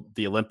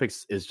the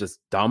Olympics is just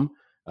dumb,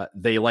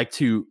 they like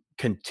to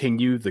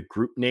continue the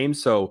group name.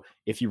 So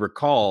if you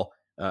recall,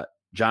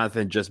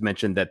 Jonathan just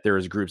mentioned that there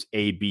is groups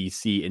A, B,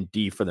 C, and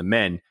D for the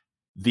men.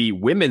 The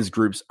women's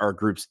groups are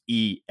groups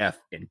E, F,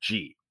 and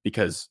G,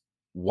 because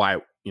why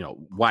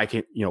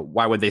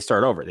would they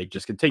start over? They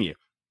just continue.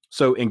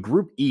 So in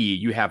Group E,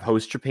 you have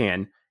host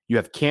Japan, you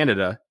have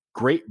Canada,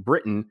 Great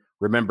Britain.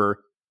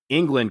 Remember,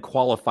 England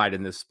qualified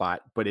in this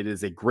spot, but it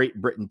is a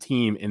Great Britain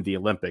team in the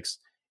Olympics,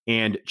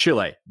 and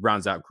Chile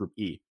rounds out Group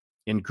E.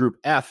 In Group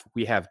F,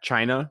 we have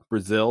China,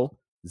 Brazil,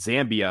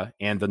 Zambia,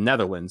 and the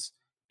Netherlands.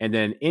 And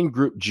then in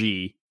Group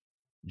G,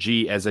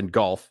 G as in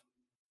golf,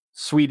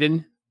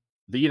 Sweden,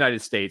 the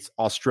United States,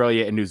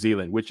 Australia, and New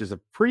Zealand, which is a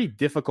pretty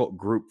difficult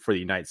group for the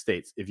United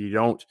States. If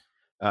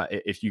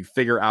you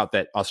figure out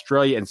that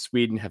Australia and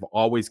Sweden have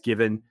always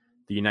given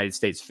the United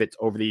States fits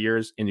over the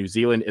years, and New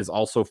Zealand is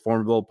also a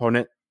formidable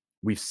opponent.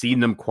 We've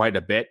seen them quite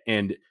a bit,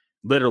 and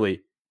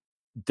literally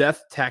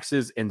death,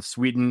 taxes, and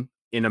Sweden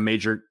in a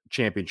major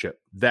championship.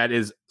 That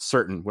is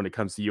certain when it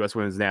comes to U.S.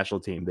 women's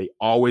national team. They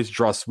always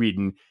draw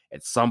Sweden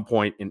at some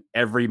point in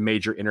every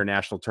major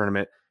international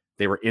tournament.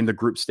 They were in the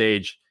group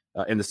stage,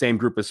 in the same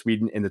group as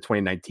Sweden in the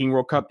 2019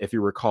 World Cup. If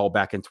you recall,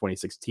 back in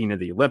 2016 in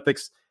the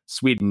Olympics,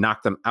 Sweden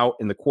knocked them out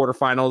in the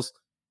quarterfinals.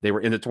 They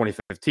were in the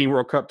 2015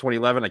 World Cup,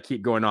 2011. I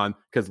keep going on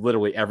because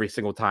literally every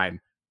single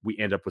time we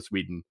end up with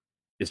Sweden,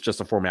 it's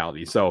just a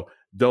formality. So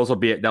that'll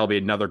be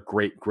another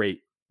great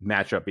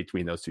matchup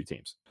between those two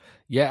teams.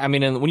 Yeah, I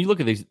mean, and when you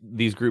look at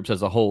these groups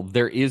as a whole,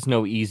 there is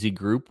no easy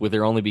group with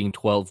there only being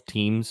 12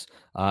 teams,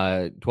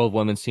 12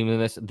 women's teams in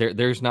this.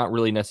 There's not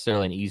really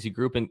necessarily an easy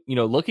group. And,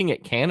 looking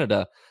at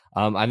Canada,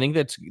 I think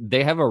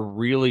they have a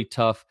really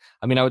tough.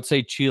 I mean, I would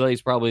say Chile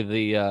is probably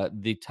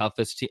the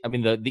toughest team. I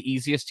mean, the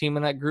easiest team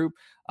in that group.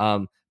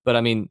 But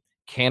I mean,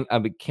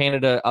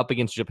 Canada up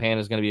against Japan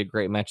is going to be a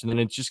great match. And then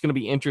it's just going to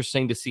be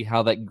interesting to see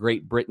how that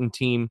Great Britain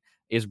team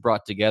is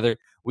brought together.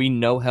 We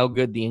know how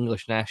good the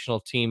English national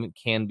team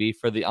can be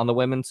on the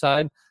women's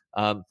side.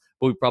 But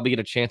we probably get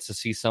a chance to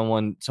see some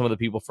of the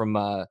people from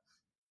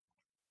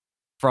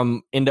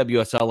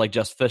NWSL, like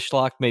Jess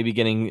Fishlock, maybe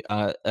getting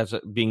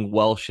being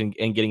Welsh and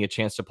getting a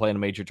chance to play in a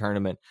major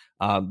tournament.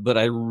 But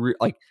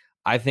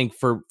I think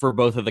for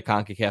both of the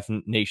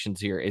CONCACAF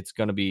nations here, it's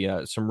going to be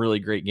some really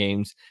great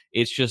games.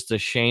 It's just a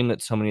shame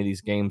that so many of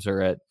these games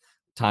are at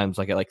times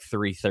at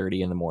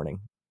 3:30 in the morning.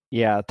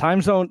 Yeah,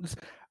 time zones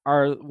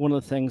are one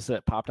of the things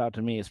that popped out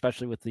to me,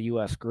 especially with the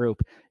U.S.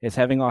 group, is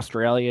having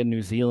Australia and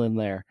New Zealand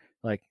there.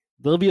 Like,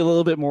 they'll be a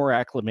little bit more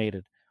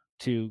acclimated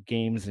to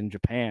games in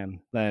Japan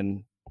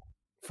than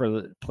for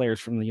the players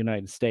from the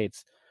United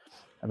States.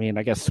 I mean,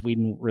 I guess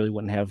Sweden really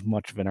wouldn't have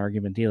much of an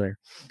argument either.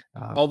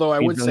 Although I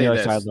would say on the other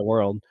this, side of the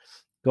world.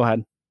 Go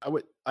ahead.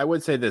 I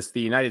would say this: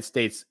 the United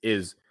States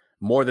is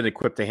more than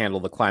equipped to handle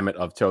the climate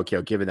of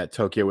Tokyo, given that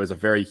Tokyo is a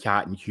very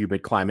hot and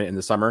humid climate in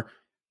the summer.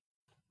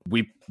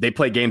 They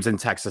play games in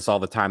Texas all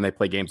the time. They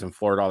play games in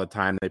Florida all the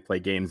time. They play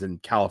games in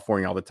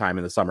California all the time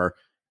in the summer.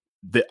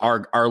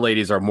 Our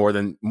ladies are more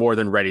than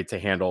ready to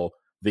handle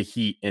the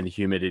heat and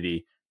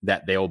humidity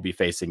that they will be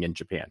facing in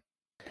Japan.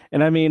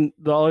 And I mean,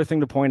 the other thing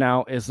to point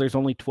out is there's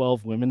only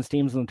 12 women's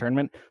teams in the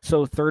tournament,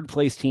 so third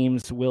place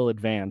teams will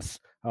advance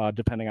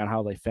depending on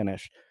how they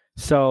finish.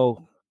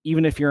 So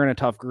even if you're in a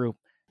tough group,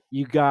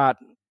 you got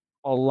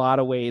a lot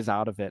of ways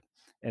out of it.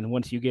 And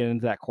once you get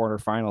into that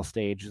quarterfinal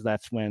stage,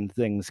 that's when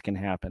things can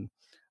happen.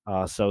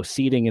 So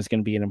seeding is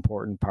going to be an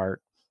important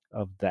part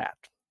of that.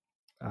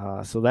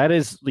 So that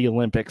is the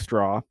Olympics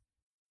draw.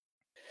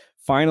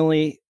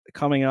 Finally,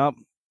 coming up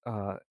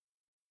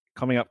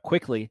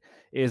quickly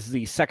is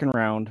the second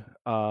round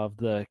of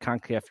the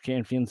CONCACAF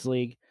Champions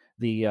League,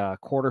 the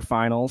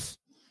quarterfinals.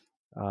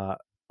 I'll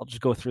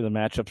just go through the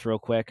matchups real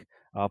quick.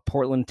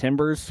 Portland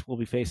Timbers will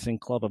be facing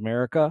Club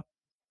America.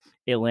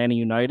 Atlanta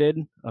United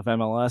of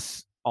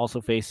MLS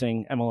also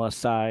facing MLS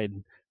side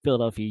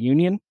Philadelphia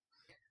Union.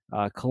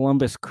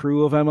 Columbus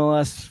Crew of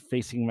MLS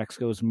facing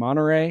Mexico's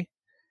Monterrey.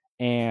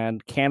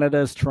 And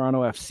Canada's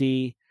Toronto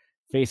FC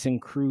facing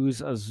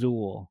Cruz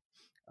Azul.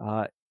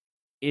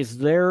 Is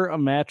there a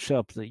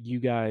matchup that you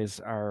guys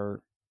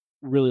are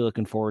really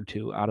looking forward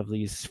to out of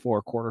these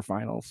four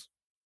quarterfinals?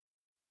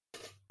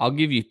 I'll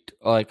give you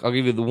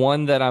the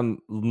one that I'm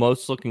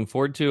most looking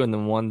forward to, and the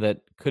one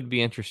that could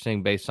be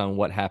interesting based on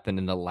what happened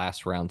in the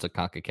last rounds of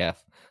CONCACAF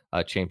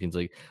Champions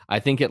League. I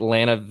think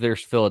Atlanta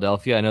versus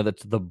Philadelphia. I know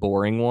that's the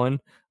boring one,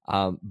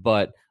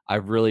 but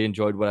I've really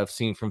enjoyed what I've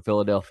seen from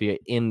Philadelphia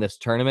in this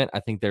tournament.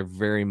 I think they're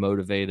very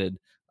motivated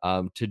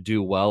to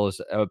do well, as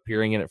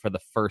appearing in it for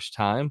the first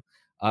time.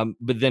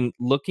 But then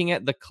looking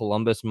at the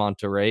Columbus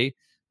Monterrey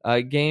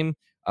game,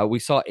 we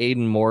saw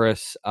Aiden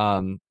Morris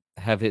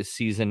have his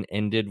season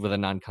ended with a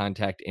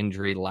non-contact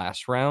injury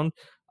last round,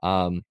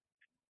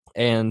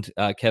 and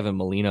Kevin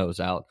Molino's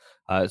out.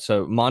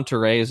 So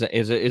Monterrey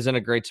is in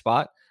a great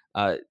spot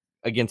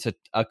against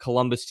a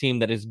Columbus team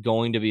that is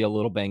going to be a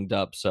little banged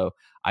up. So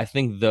I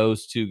think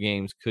those two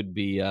games could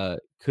be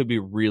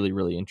really,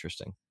 really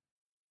interesting.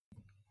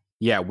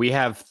 Yeah, we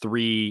have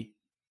 3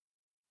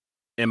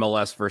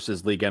 MLS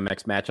versus League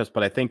MX matchups,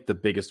 but I think the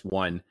biggest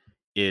one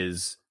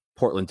is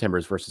Portland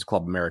Timbers versus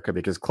Club America,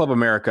 because Club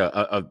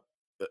America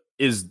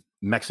is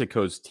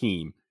Mexico's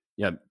team.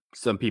 Yeah,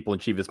 some people in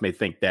Chivas may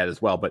think that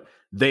as well, but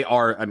they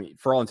are, I mean,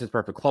 for all intents and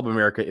purposes, Club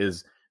America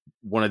is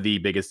one of the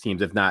biggest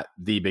teams, if not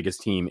the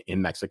biggest team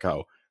in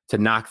Mexico. To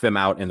knock them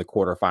out in the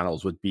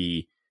quarterfinals would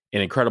be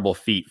an incredible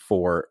feat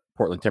for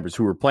Portland Timbers,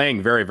 who are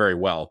playing very, very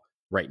well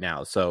right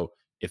now. So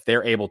if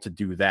they're able to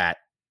do that,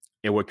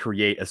 it would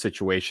create a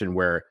situation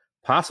where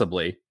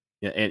possibly,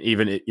 and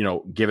even,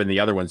 given the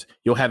other ones,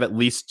 you'll have at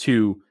least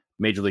 2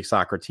 Major League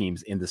Soccer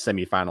teams in the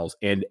semifinals,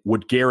 and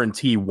would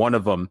guarantee one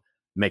of them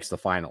makes the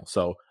final.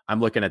 So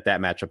I'm looking at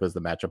that matchup as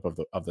the matchup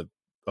of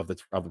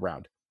the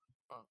round.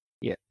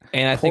 Yeah,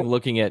 and I think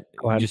looking at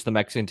just the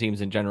Mexican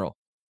teams in general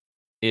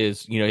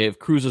is, you have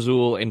Cruz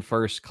Azul in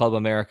first, Club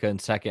America in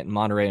second,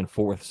 Monterrey in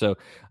fourth. So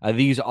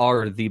these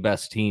are the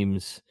best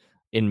teams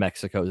in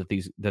Mexico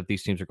that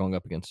these teams are going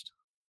up against.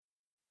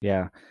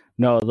 Yeah,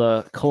 no,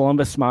 the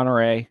Columbus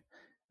Monterrey.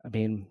 I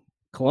mean,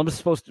 Columbus is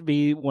supposed to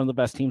be one of the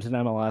best teams in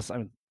MLS. I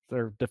mean,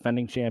 they're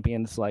defending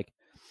champions. Like,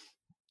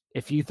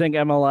 if you think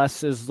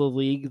MLS is the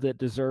league that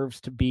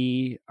deserves to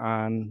be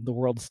on the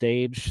world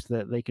stage,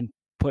 that they can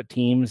put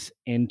teams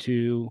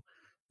into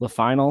the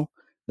final,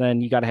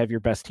 then you got to have your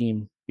best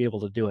team be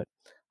able to do it.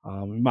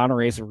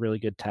 Monterrey is a really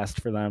good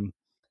test for them.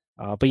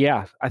 But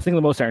yeah, I think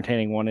the most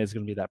entertaining one is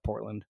going to be that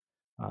Portland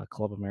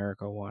Club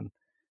America one.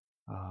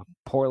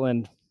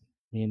 Portland,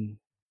 I mean,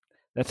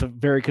 that's a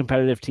very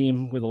competitive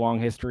team with a long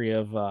history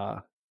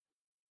of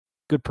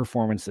good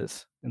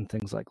performances and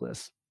things like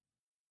this.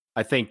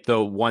 I think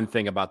the one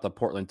thing about the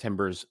Portland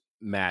Timbers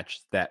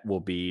match that will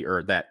be,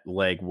 or that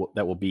leg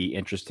that will be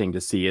interesting to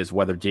see, is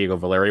whether Diego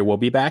Valeri will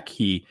be back.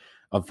 He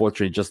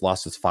unfortunately just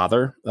lost his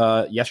father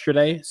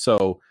yesterday,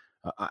 so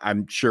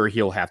I'm sure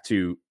he'll have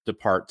to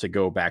depart to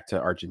go back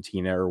to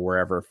Argentina or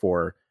wherever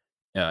for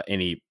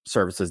any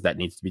services that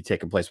needs to be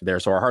taking place there.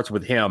 So our hearts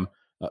with him,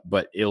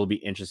 but it'll be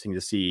interesting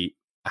to see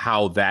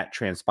how that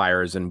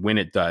transpires and when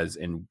it does,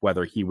 and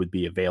whether he would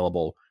be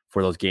available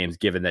for those games,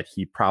 given that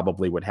he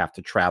probably would have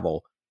to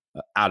travel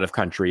out of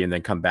country and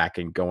then come back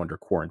and go under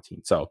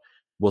quarantine. So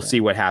we'll see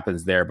what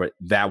happens there, but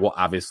that will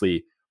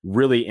obviously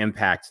really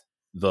impact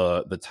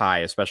the tie,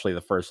 especially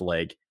the first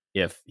leg,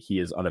 if he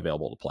is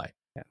unavailable to play.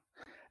 Yeah.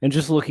 And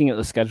just looking at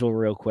the schedule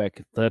real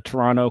quick, the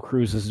Toronto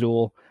Cruz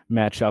Azul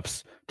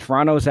matchups,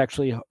 Toronto is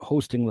actually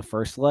hosting the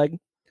first leg.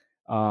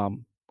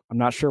 I'm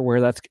not sure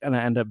where that's going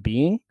to end up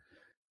being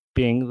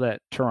that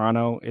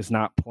Toronto is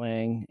not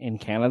playing in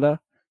Canada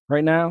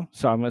right now.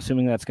 So I'm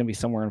assuming that's going to be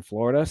somewhere in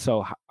Florida.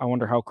 So I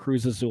wonder how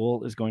Cruz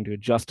Azul is going to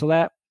adjust to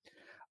that.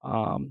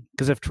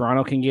 Because if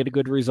Toronto can get a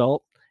good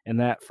result in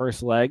that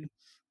first leg,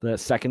 the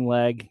second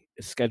leg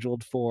is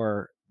scheduled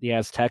for the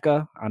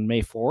Azteca on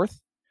May 4th.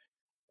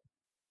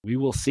 We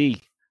will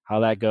see how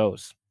that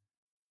goes.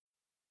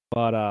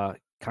 But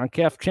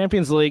CONCACAF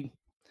Champions League,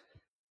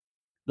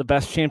 the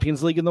best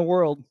Champions League in the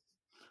world.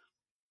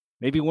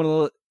 Maybe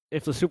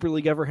if the Super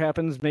League ever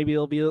happens, maybe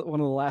it'll be one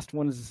of the last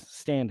ones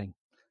standing.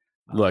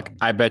 Look,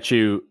 I bet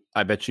you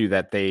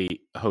that they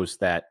host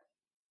that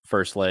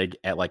first leg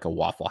at like a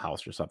Waffle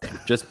House or something.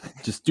 Just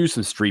do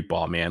some street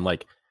ball, man.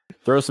 Like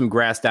throw some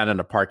grass down in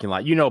the parking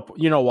lot. You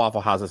know,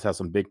 Waffle Houses have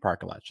some big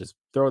parking lots. Just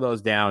throw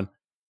those down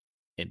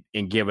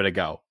and give it a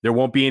go. There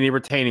won't be any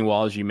retaining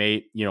walls. You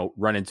may,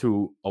 run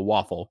into a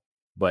waffle,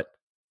 but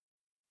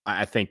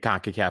I think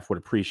CONCACAF would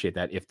appreciate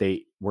that if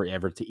they were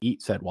ever to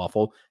eat said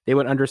waffle, they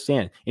would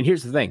understand. And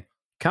here's the thing.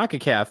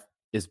 CONCACAF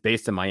is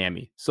based in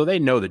Miami, so they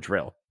know the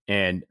drill.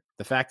 And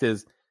the fact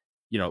is,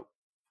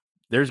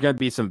 there's going to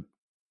be some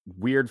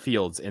weird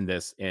fields in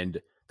this,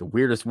 and the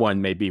weirdest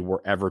one may be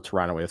wherever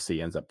Toronto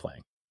FC ends up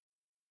playing.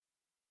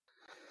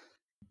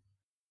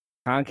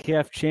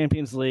 CONCACAF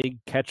Champions League,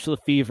 catch the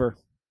fever.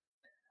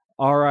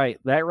 All right,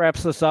 that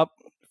wraps us up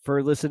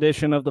for this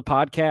edition of the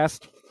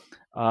podcast.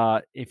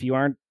 If you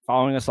aren't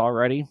following us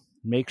already,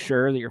 make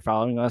sure that you're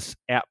following us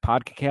at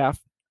PodCACAF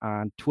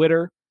on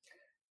Twitter,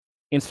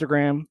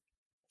 Instagram,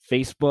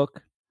 Facebook,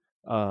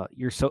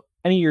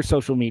 any of your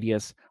social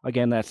medias.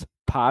 Again, that's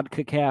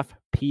PodCACAF,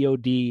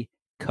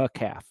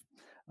 POD-CACAF.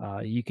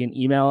 You can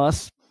email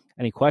us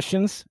any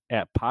questions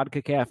at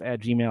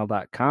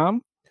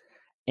podcacaf@gmail.com.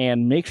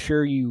 And make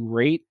sure you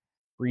rate,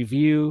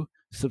 review,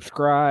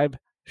 subscribe,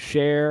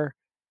 share,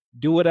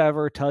 do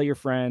whatever, tell your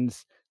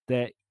friends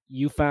that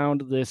you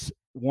found this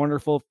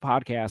wonderful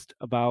podcast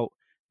about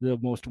the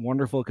most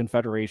wonderful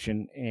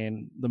confederation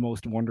and the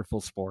most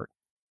wonderful sport.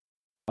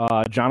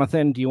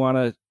 Jonathan, do you want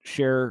to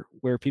share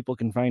where people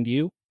can find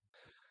you?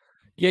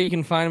 Yeah, you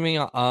can find me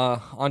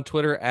on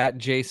Twitter at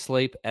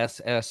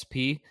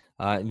JSlapeSSP.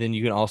 Then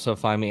you can also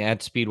find me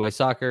at Speedway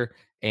Soccer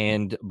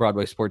and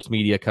Broadway Sports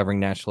Media covering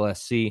Nashville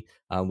SC.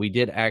 We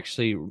did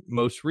actually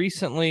most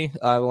recently,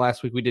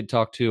 last week, we did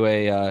talk to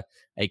a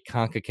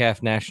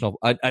CONCACAF national,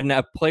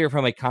 a player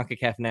from a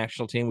CONCACAF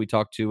national team. We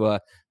talked to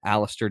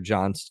Alistair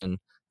Johnston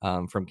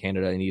from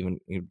Canada, and even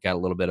got a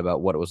little bit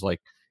about what it was like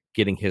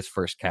getting his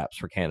first caps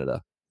for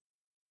Canada.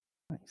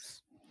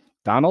 Nice.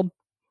 Donald?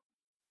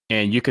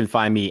 And you can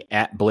find me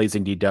at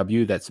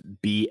BlazingDW. That's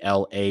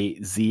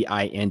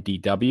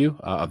BLAZINDW,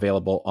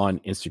 available on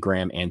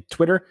Instagram and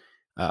Twitter.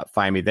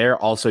 Find me there.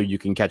 Also, you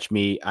can catch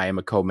me. I am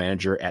a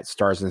co-manager at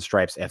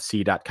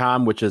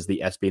starsandstripesfc.com, which is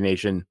the SB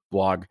Nation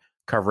blog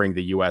covering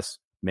the U.S.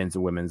 men's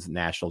and women's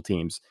national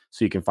teams.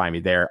 So you can find me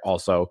there.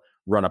 Also,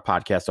 run a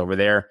podcast over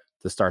there,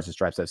 the Stars and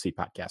Stripes FC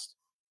podcast.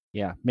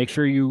 Yeah, make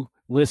sure you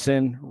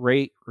listen,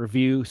 rate,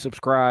 review,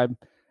 subscribe,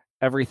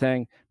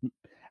 everything.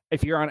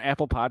 If you're on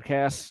Apple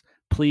Podcasts,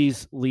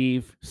 please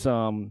leave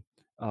some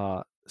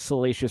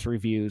salacious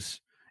reviews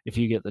if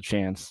you get the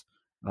chance.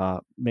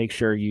 Make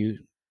sure you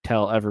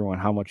tell everyone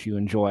how much you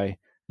enjoy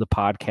the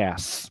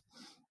podcasts.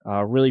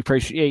 Really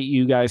appreciate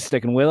you guys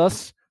sticking with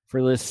us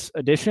for this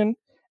edition,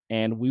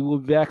 and we will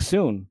be back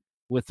soon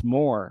with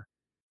more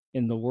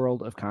in the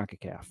world of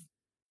CONCACAF.